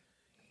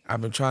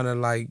I've been trying to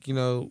like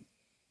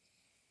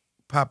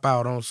pop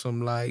out on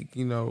some like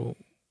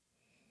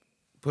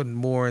putting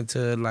more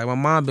into like my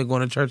mom been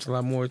going to church a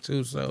lot more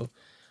too. So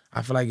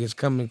I feel like it's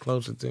coming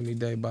closer to me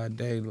day by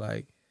day.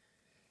 Like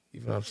you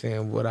know what I'm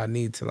saying? What I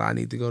need to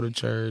go to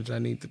church. I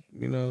need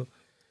to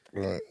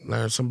Right.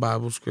 learn some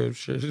Bible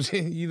scriptures.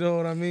 You know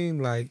what I mean?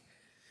 Like,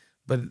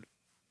 but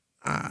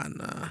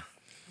nah,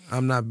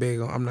 I'm not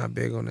big on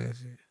that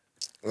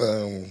shit.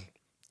 Um,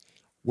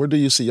 where do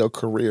you see your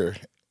career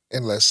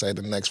in, let's say,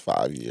 the next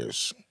 5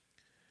 years?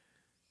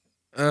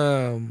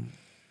 Um,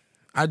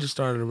 I just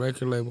started a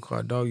record label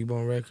called Doggy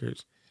Bone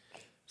Records.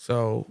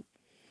 So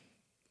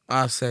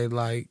I say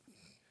like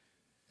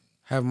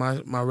have my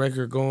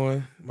record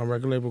going, my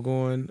record label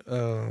going.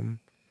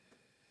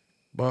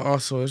 But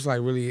also it's like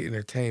really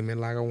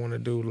entertainment. Like I want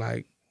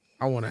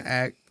to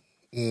act.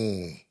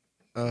 Mm,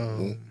 mm,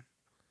 Um,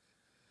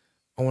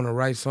 I want to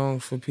write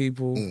songs for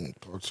people.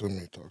 talk to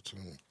me. Talk to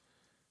me.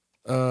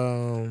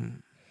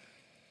 Um,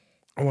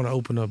 I want to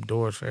open up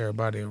doors for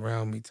everybody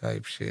around me,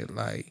 type shit.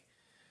 Like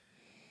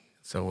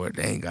so where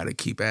they ain't got to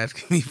keep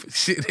asking me for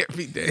shit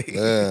every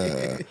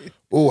Yeah. day.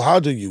 Oh, how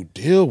do you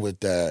deal with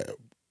that,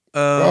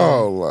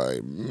 bro? um,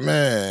 Like,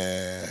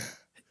 man.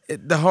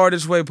 the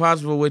hardest way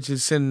possible, which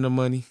is sending the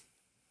money.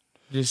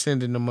 Just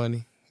sending the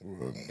money.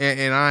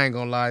 And I ain't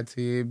gonna lie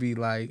to you, it be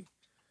like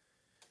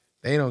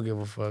they don't give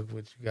a fuck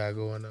what you got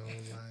going on.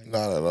 Like,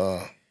 Not at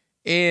all.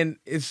 and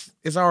it's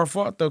our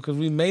fault though, cause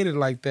we made it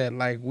like that.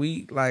 Like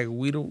we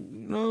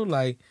don't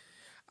like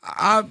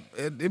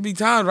it be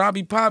times where I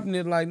be popping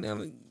it like,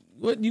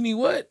 what you need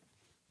what?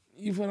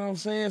 You feel what I'm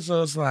saying?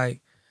 So it's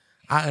like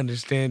I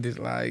understand it,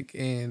 like,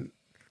 and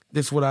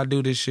this is what I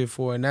do this shit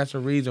for, and that's the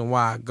reason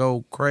why I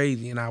go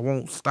crazy and I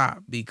won't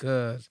stop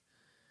because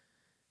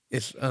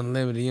it's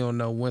unlimited. You don't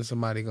know when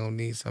somebody gonna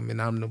need something.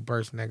 And I'm the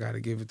person that gotta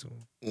give it to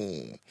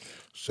them.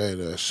 Say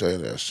that. Say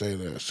that. Say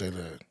that. Say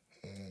that.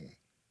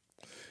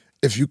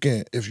 If you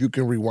can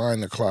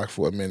rewind the clock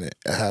for a minute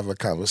and have a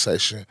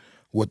conversation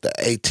with the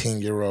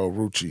 18-year-old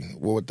Rucci,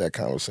 what would that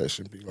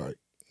conversation be like?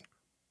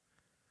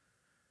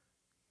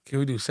 Can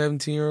we do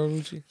 17-year-old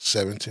Rucci?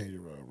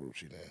 17-year-old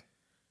Rucci, then.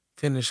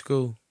 Finish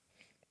school.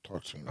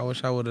 Talk to me. I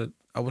wish I would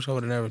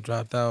have never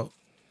dropped out.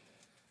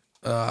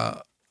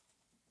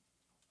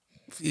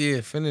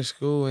 Yeah, finish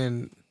school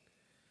and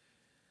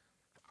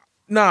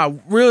nah,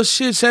 real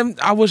shit.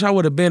 I wish I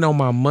would have been on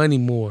my money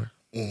more,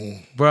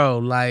 bro.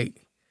 Like,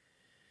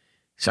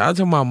 shout out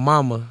to my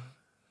mama.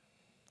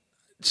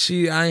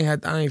 I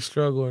ain't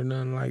struggle or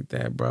nothing like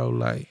that, bro.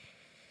 Like,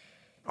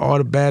 all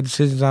the bad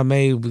decisions I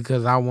made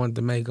because I wanted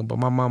to make them, but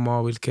my mama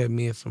always kept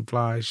me in some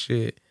fly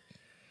shit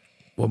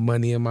with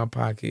money in my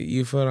pocket.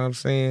 You feel what I'm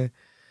saying?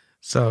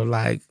 So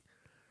like,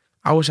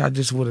 I wish I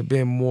just would have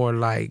been more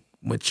like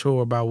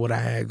mature about what I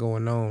had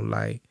going on,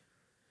 like,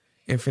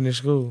 and finish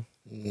school.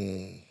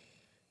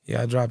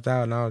 Yeah, I dropped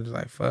out and I was just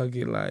like, fuck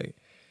it. Like,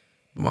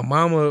 my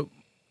mama,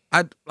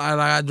 I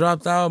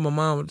dropped out. My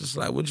mom was just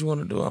like, what you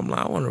want to do? I'm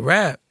like, I want to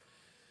rap.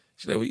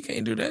 She said, well, you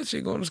can't do that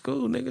shit going to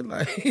school, nigga.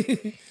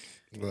 Like,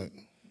 Right.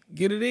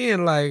 get it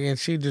in. Like, and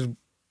she just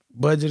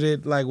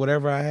budgeted, like,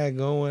 whatever I had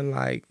going.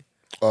 Like,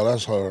 Oh,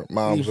 that's hard.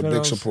 Mom's a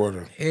big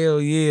supporter.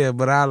 hell yeah.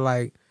 But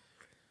I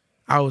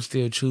was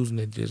still choosing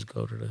to just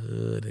go to the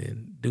hood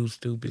and do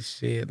stupid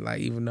shit.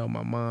 Like, even though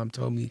my mom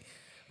told me,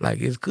 like,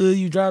 it's good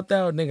you dropped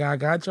out, nigga. I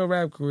got your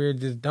rap career.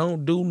 Just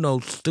don't do no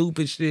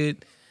stupid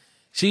shit.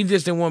 She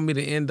just didn't want me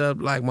to end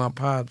up like my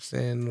pops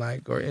and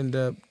like, or end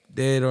up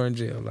dead or in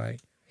jail. Like,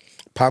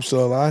 Pop's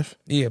still alive?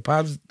 yeah,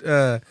 pops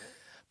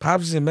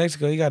is in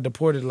Mexico. He got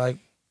deported like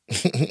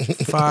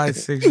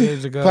 5-6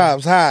 years ago.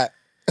 Pop's hot.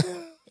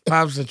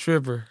 Pops a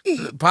tripper.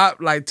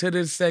 Pop, like, to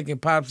this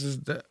second, Pops is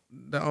the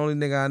only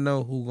nigga I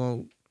know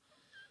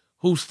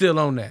who's still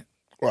on that.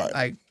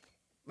 Right.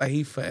 Like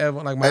he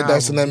forever. Like, my Hey,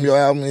 that's the name of your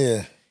album,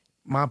 yeah.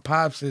 My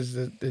Pops is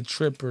the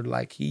tripper.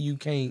 Like, you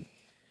can't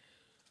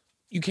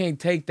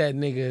take that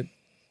nigga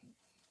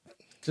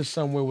to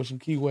somewhere with some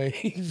key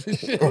waves and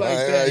shit like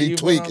that. He You know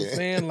tweaking. what I'm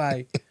saying?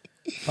 Like,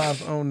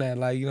 Pops on that.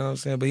 Like, you know what I'm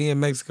saying? But he in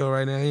Mexico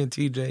right now. He in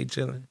TJ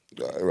chilling.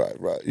 Right.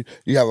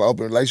 You have an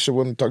open relationship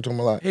with him, talk to him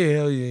a lot? Yeah,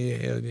 hell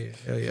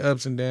yeah.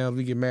 Ups and downs.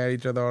 We get mad at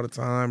each other all the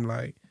time.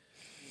 Like,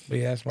 but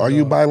yeah, that's my Are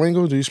you dog.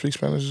 bilingual? Do you speak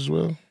Spanish as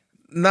well?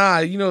 Nah,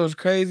 you know it's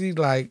crazy.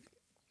 Like,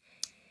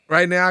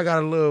 right now I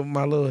got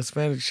my little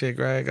Hispanic chick,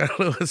 right? I got a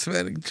little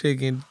Hispanic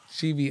chick and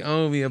she be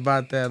on me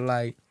about that.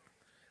 Like,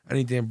 I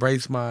need to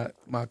embrace my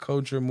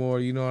culture more,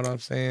 you know what I'm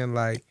saying?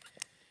 Like,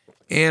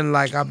 and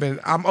like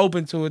I'm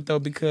open to it though,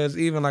 because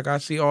even like I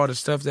see all the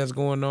stuff that's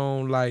going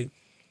on, like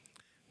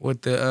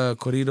with the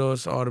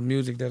corridos, all the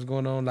music that's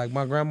going on. Like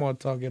my grandma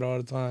talk it all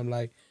the time.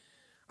 Like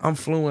I'm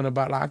fluent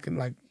about I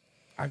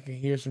can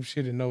hear some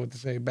shit and know what to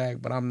say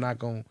back, but I'm not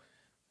gonna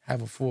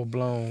have a full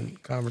blown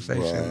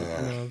conversation. You know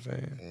what I'm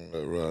saying?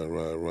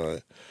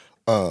 Right.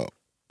 Uh,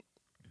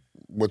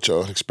 with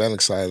your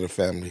Hispanic side of the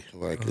family,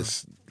 like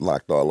it's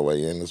locked all the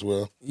way in as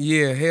well.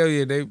 Yeah, hell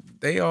yeah.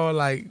 They all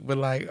like, but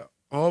like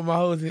all my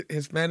whole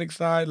Hispanic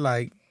side,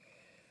 like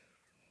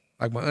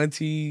my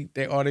auntie,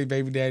 all their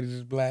baby daddies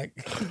is black.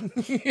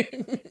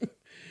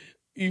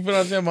 You feel what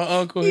I'm saying? My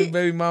uncle, his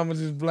baby mamas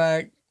is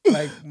black.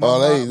 Like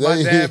my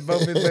dad,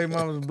 both his baby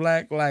mamas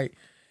black. Like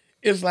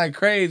it's like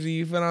crazy.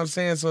 You feel what I'm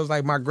saying? So it's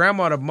like my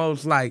grandma the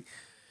most like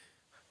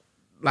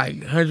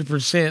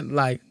 100%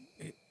 like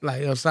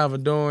El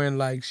Salvadoran.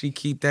 Like she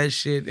keep that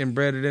shit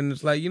embedded in.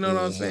 It's like, you know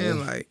what I'm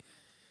saying? Like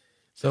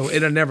so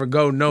it'll never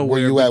go nowhere.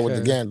 Where you at with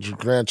the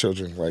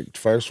grandchildren? Like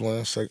first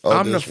one, second?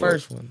 I'm the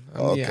first one.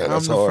 Okay, yeah,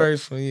 that's I'm the hard.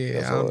 first one.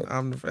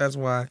 Yeah, that's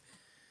why,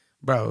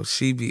 bro.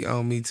 She be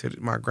on me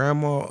my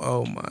grandma.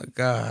 Oh my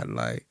god,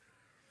 like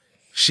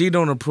she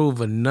don't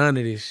approve of none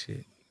of this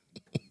shit.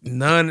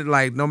 None,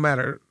 like no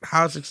matter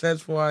how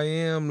successful I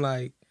am,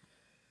 like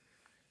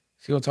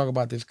she gonna talk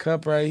about this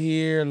cup right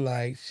here.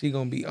 Like she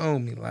gonna be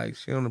on me. Like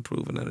she don't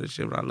approve of none of this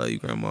shit. But I love you,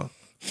 grandma.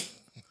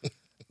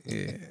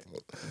 Yeah.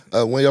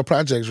 When your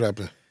project's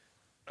rapping?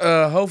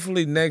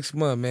 Hopefully next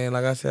month, man.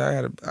 Like I said,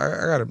 I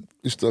gotta.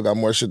 You still got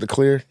more shit to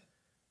clear?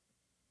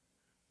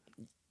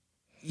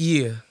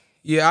 Yeah.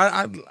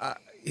 I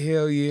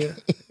hell yeah.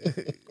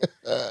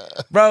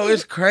 Bro,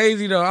 it's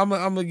crazy though. I'm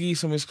gonna give you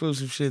some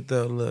exclusive shit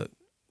though. Look,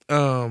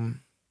 I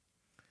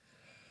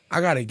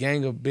got a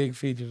gang of big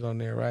features on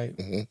there, right?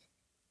 Mm-hmm.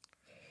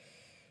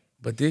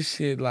 But this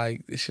shit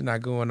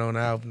not going on the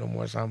album no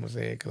more. So I'm gonna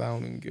say it because I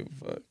don't even give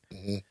a fuck.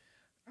 Mm-hmm.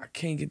 I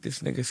can't get this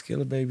nigga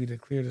Skilla Baby to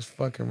clear this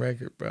fucking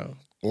record, bro.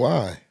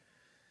 Why?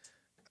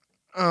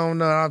 I don't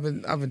know. I've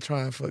been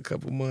trying for a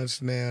couple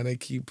months now. They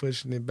keep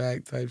pushing it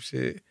back, type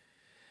shit.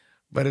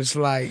 But it's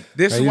like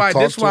this is why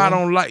I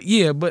don't like.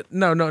 Yeah, but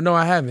no,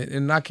 I haven't,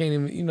 and I can't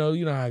even. You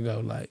know how I go.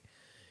 Like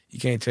you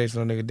can't chase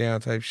no nigga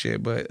down, type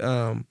shit. But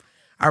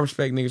I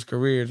respect niggas'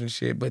 careers and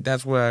shit. But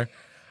that's where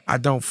I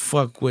don't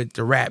fuck with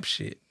the rap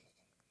shit,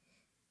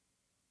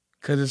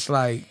 cause it's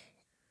like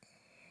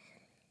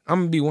I'm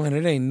gonna be one.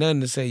 It ain't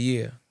nothing to say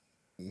yeah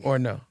or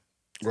no.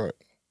 Right.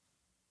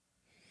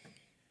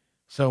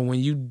 So when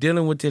you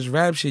dealing with this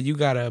rap shit, you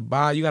gotta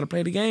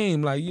play the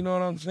game. Like, you know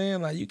what I'm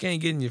saying? Like, you can't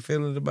get in your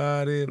feelings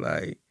about it.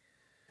 Like,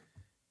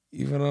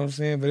 you know what I'm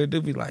saying? But it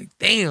do be like,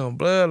 damn,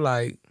 blood,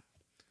 like,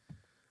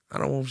 I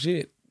don't want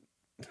shit.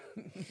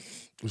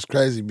 It's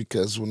crazy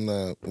because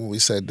when we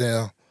sat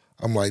down,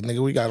 I'm like,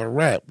 nigga, we gotta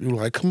rap. You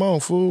like, come on,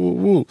 fool,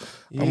 woo.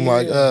 Yeah. I'm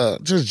like,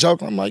 just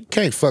joking. I'm like,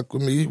 can't fuck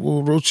with me,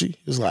 woo, Rucci.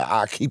 It's like,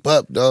 I keep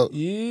up, dog.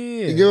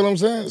 Yeah. You get what I'm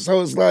saying?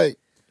 So it's like,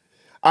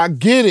 I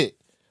get it,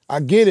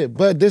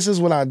 but this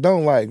is what I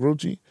don't like,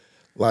 Rucci.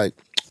 Like,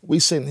 we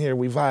sitting here,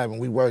 we vibing,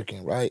 we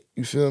working, right?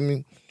 You feel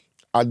me?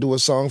 I do a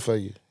song for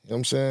you. You know what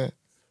I'm saying?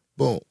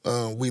 Boom,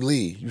 we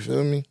leave. You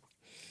feel me?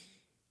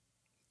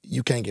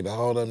 You can't get a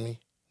hold of me,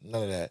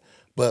 none of that.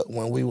 But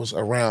when we was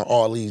around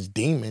all these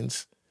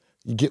demons,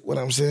 you get what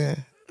I'm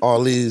saying?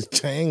 All these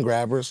chain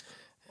grabbers,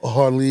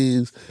 all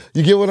these,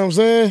 you get what I'm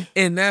saying?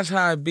 And that's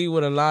how it be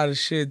with a lot of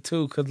shit,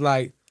 too. Because,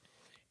 like,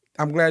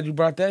 I'm glad you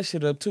brought that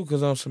shit up, too,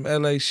 because on some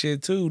LA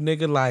shit, too,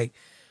 nigga, like,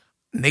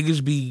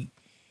 niggas be,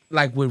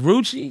 like, with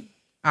Rucci,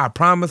 I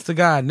promise to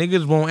God,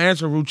 niggas won't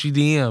answer Rucci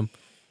DM.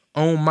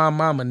 On my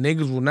mama,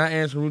 niggas will not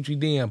answer Rucci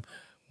DM.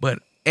 But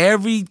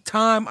every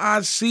time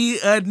I see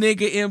a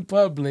nigga in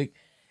public,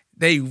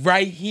 they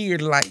right here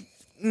like,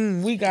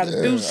 we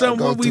gotta do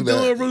something. What we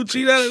doing,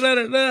 Rucci?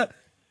 Da.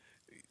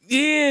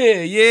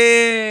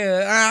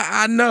 Yeah.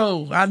 I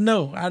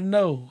know.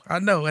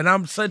 And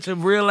I'm such a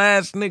real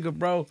ass nigga,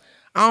 bro.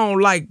 I don't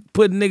like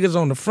putting niggas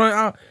on the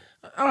front.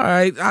 All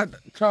right, I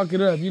chalk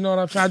it up. You know what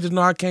I'm saying? I just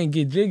know I can't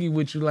get jiggy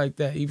with you like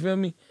that. You feel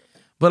me?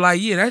 But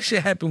like, yeah, that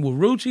shit happen with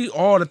Rucci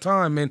all the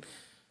time, man.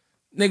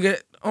 Nigga,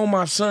 on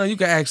my son, you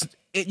can ask.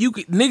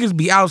 Niggas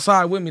be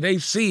outside with me. They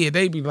see it.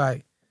 They be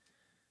like,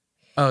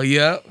 "Oh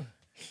yeah,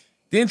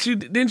 didn't you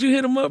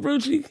hit him up,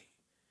 Rucci?"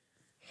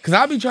 Cause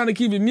I be trying to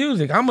keep it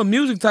music. I'm a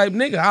music type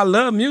nigga. I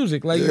love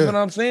music. Like, you know what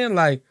I'm saying?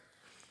 Like,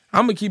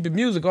 I'm gonna keep it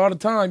music all the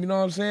time. You know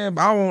what I'm saying?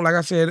 But I won't. Like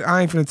I said,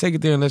 I ain't finna take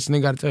it there unless the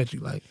nigga gotta touch you.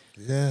 Like,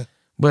 yeah.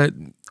 But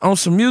on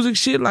some music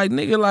shit, like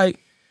nigga, like.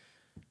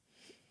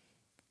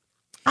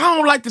 I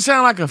don't like to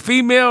sound like a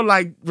female,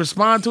 like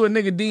respond to a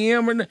nigga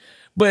DM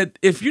but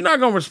if you're not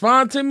gonna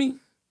respond to me,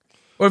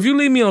 or if you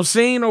leave me on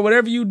scene or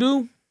whatever you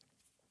do,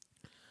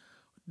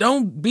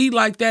 don't be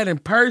like that in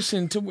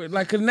person.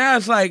 Cause now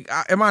it's like,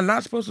 am I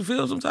not supposed to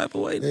feel some type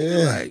of way?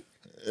 Yeah.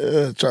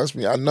 Yeah, trust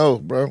me, I know,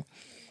 bro.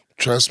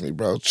 Trust me,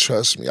 bro.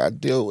 Trust me, I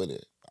deal with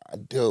it.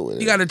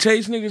 You gotta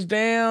chase niggas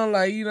down,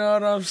 like, you know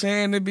what I'm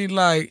saying? It'd be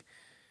like,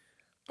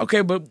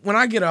 okay, but when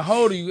I get a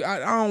hold of you, I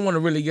don't want to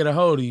really get a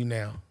hold of you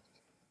now.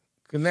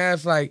 Cause now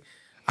it's like,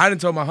 I done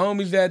told my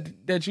homies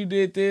that you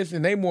did this,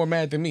 and they more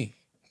mad than me.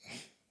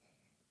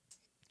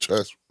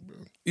 Trust me,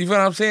 bro. You feel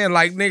what I'm saying?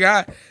 Like,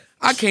 nigga,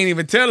 I can't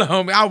even tell a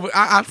homie.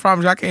 I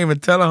promise you, I can't even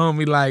tell a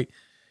homie, like,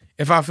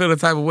 if I feel a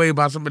type of way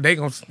about something,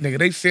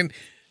 they send,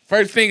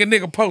 first thing a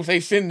nigga post, they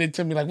sending it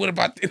to me, like, what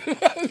about this?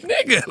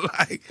 Nigga,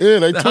 like, Yeah,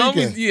 they the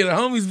tweaking. homies, the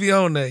homies be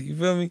on that, you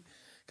feel me?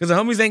 Because the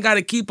homies ain't got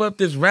to keep up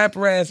this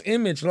rapper-ass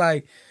image,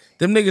 like,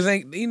 them niggas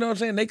ain't, you know what I'm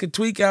saying? They could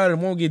tweak out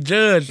and won't get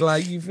judged,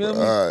 like, you feel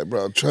me? All right,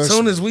 bro, trust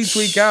Soon me. as we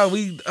tweak out,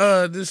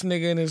 this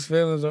nigga in his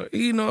feelings, or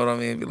you know what I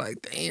mean? Be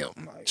like, damn.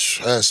 Like,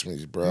 trust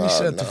me, bro. let me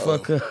shut the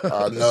fuck up.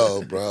 I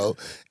know, bro.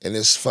 And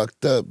it's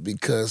fucked up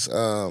because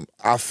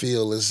I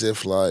feel as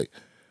if like,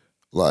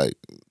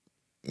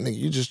 nigga,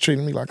 you just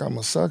treating me like I'm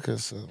a sucker.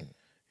 So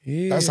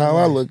yeah, that's how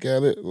I look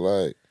at it.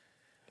 Like,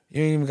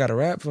 you ain't even got to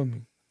rap for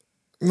me.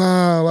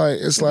 nah, like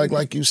it's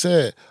like you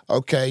said.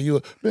 Okay,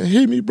 you man,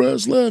 hit me, bro.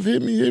 It's love.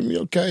 Hit me.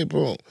 Okay,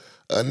 boom.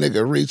 A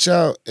nigga reach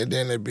out and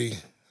then it be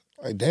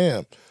like,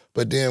 damn.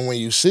 But then when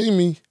you see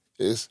me,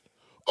 it's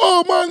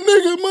oh my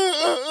nigga,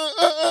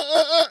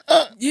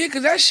 my Yeah,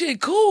 cause that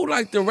shit cool.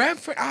 Like the rap,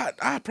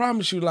 I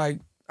promise you. Like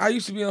I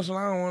used to be on some.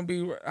 I don't want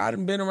to be. I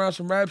done been around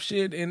some rap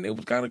shit, and it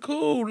was kind of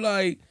cool.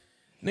 Like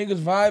niggas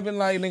vibing.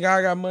 Like nigga,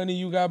 I got money,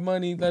 you got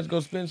money. Let's go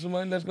spend some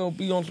money. Let's go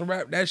be on some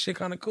rap. That shit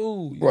kind of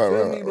cool. You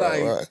feel me?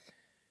 Like,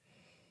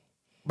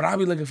 but I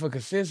be looking for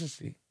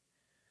consistency.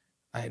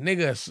 Like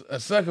nigga, a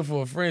sucker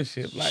for a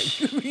friendship.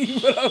 Like you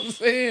know what I'm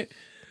saying?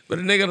 But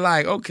a nigga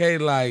like, okay,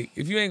 like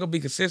if you ain't gonna be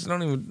consistent,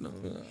 don't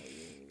even.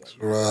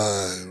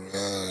 Right.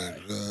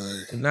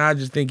 And now I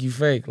just think you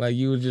fake. Like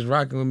you was just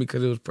rocking with me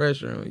because it was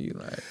pressure on you.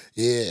 Like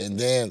yeah, and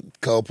then the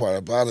cold part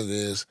about it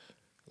is,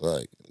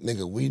 like,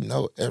 nigga, we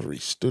know every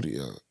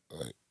studio,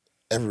 like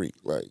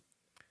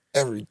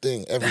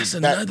everything, every that's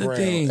another background,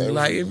 thing. everything.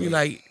 Like it'd be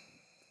like,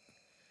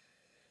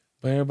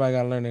 but everybody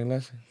gotta learn their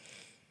lesson.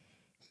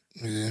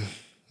 Yeah.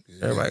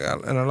 Everybody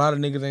got, and a lot of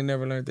niggas ain't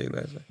never learned their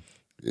lesson.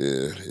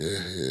 Yeah.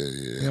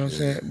 You know what I'm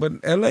saying? But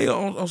LA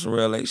on some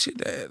real LA shit.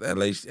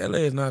 LA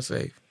is not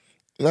safe.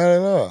 Not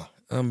at all.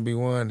 I'm gonna be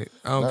wanted.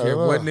 I don't Not care at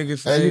what all. niggas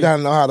say. And you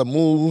gotta know how to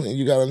move, and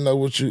you gotta know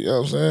what you know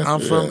what I'm saying? I'm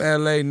from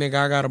LA, nigga.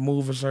 I gotta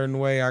move a certain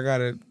way.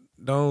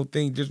 Don't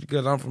think just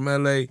because I'm from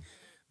LA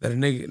that a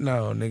nigga,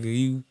 no, nigga,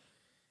 you,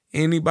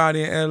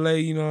 anybody in LA,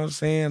 you know what I'm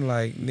saying?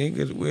 Like,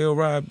 niggas will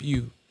rob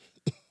you.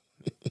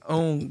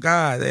 On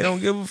God, they don't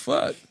give a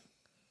fuck.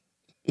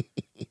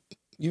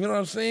 You know what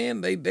I'm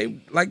saying? They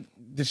like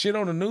the shit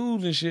on the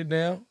news and shit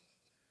now.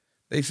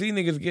 They see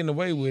niggas getting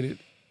away with it.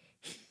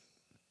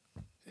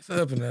 It's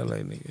up in LA,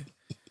 nigga.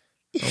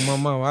 On my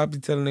mama, I be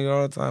telling nigga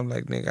all the time,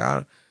 like,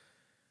 nigga,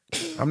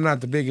 I'm not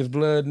the biggest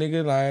blood,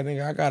 nigga. Like,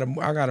 nigga,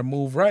 I gotta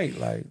move right.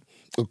 Like,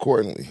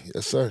 accordingly.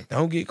 Yes, sir.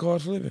 don't get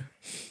caught slipping.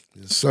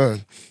 Yes,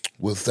 sir.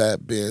 With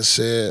that being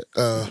said,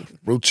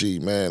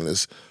 Rucci, man,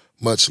 it's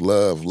much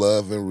love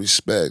and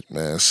respect,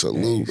 man.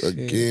 Salute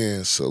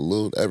again.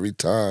 Salute every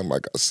time.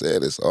 Like I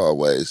said, it's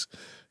always,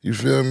 you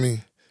feel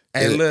me?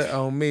 Hey, look,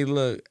 on me,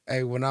 look.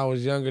 Hey, when I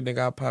was younger,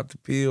 nigga, I popped the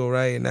pill,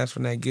 right? And that's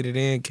when that Get It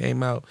In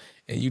came out.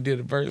 And you did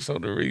a verse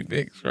on the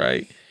remix,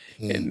 right?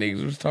 And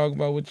niggas was talking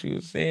about what you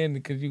was saying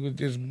because you was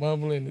just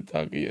mumbling and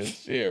talking your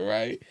shit,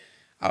 right?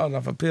 I was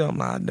off a pill. I'm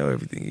like, I know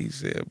everything he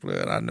said,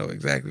 blood. I know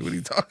exactly what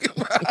he talking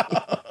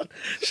about.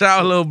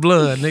 Shout out Lil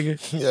Blood,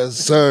 nigga. Yes,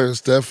 sir.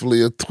 It's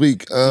definitely a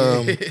tweak.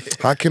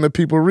 How can the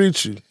people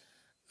reach you?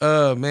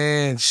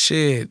 Man,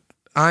 shit.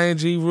 ING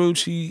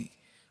Rucci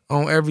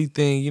on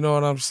everything, you know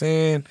what I'm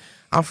saying?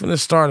 I'm finna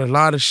start a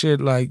lot of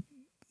shit like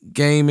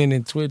gaming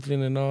and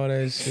twitching and all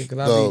that shit. Cause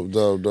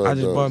I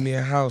just bought me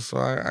a house, so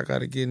I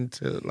gotta get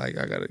into, like,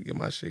 I gotta get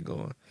my shit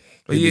going.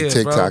 But you yeah, be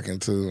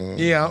TikToking too.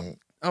 Yeah,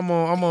 I'm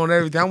on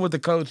everything. I'm with the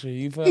culture.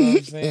 You feel what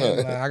I'm saying?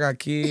 Like, I got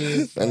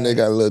kids. And they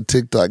got a little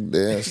TikTok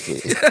dance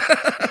too.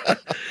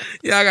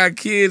 Yeah, I got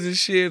kids and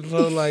shit.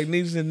 So like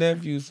nieces and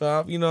nephews.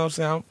 So you know what I'm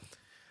saying?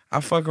 I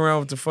fuck around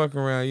with the fuck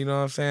around. You know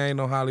what I'm saying? I ain't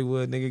no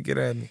Hollywood nigga. Get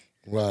at me.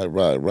 Right.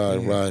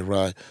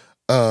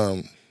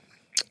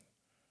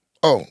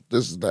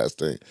 This is the last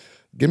thing.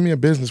 Give me a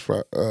business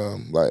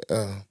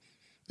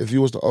if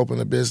you was to open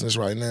a business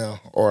right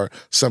now or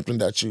something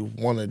that you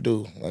want to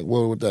do, like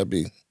what would that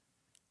be?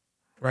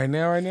 Right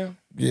now?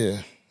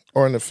 Yeah.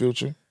 Or in the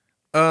future?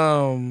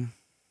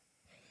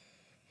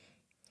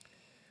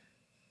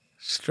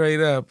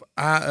 Straight up,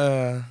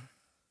 I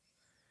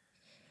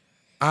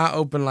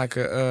open like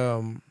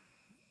a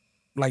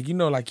like, you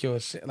know, like your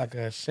like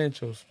a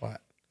essential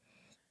spot.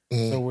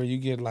 So where you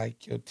get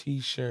like your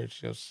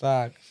t-shirts, your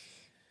socks,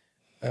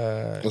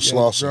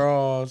 your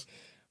drawers,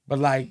 but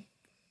like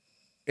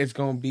it's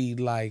gonna be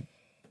like,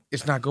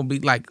 it's not gonna be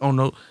like on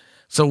no.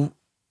 So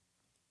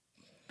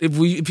if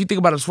you think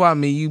about a swap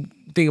meet, you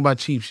think about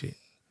cheap shit.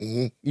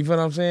 You feel what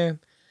I'm saying?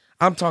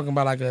 I'm talking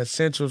about like an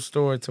essential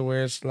store to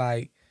where it's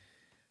like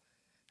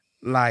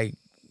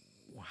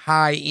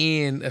high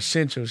end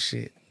essential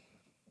shit.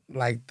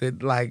 Like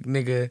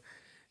nigga,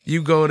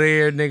 you go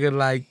there, nigga,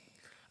 like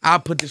I'll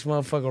put this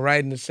motherfucker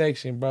right in the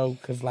section, bro,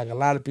 cause like a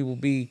lot of people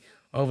be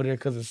over there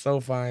cause it's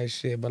so fine and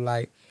shit. But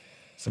like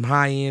some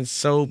high-end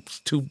soaps,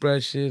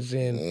 toothbrushes,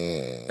 and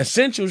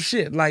essential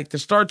shit like to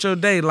start your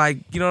day. Like,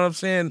 you know what I'm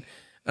saying?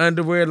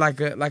 Underwear, like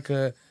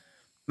a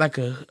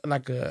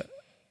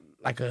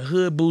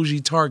hood bougie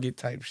Target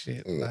type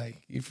shit.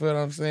 Like, you feel what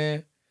I'm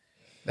saying?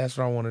 That's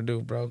what I want to do,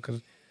 bro.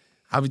 Cause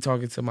I be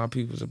talking to my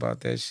peoples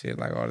about that shit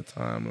like all the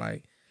time.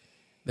 Like,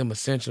 them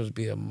essentials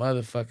be a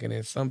motherfucking,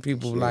 and some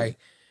people like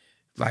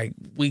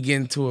we get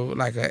into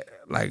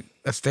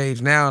a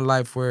stage now in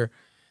life where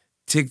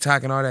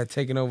TikTok and all that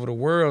taking over the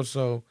world,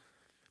 so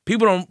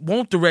people don't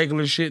want the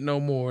regular shit no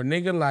more,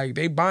 nigga. Like,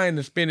 they buying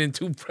the spending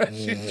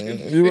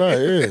toothbrushes. You right,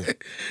 yeah.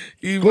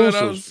 You know what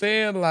I'm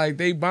saying? Like,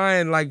 they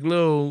buying like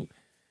little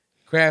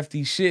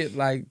crafty shit,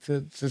 like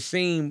to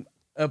seem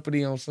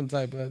uppity on some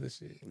type of other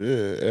shit.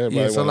 Yeah,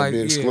 everybody want to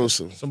be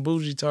exclusive. Some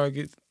bougie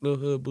Targets, little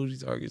hood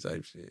bougie Target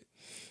type shit.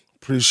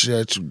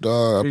 Appreciate you,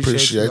 dog.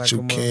 Appreciate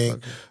you,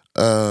 King.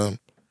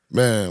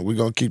 Man, we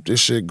gonna keep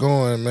this shit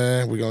going,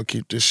 man. We gonna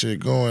keep this shit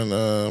going.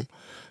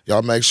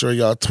 Y'all make sure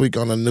y'all tweak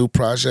on a new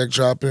project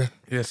dropping.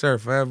 Yes, sir.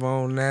 Forever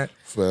on that.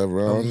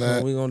 Forever on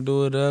that. We gonna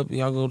do it up.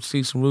 Y'all gonna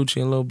see some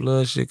Rucci and Lil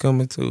Blood shit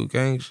coming too.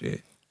 Gang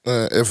shit.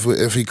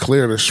 If he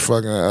clear this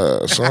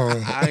fucking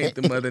song. I ain't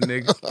the mother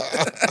nigga.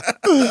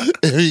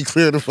 If he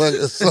clear the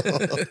fucking song.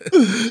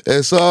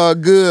 It's all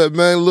good,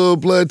 man. Lil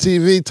Blood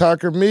TV,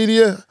 Talker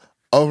Media,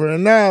 over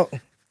and out.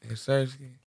 Yes, sir.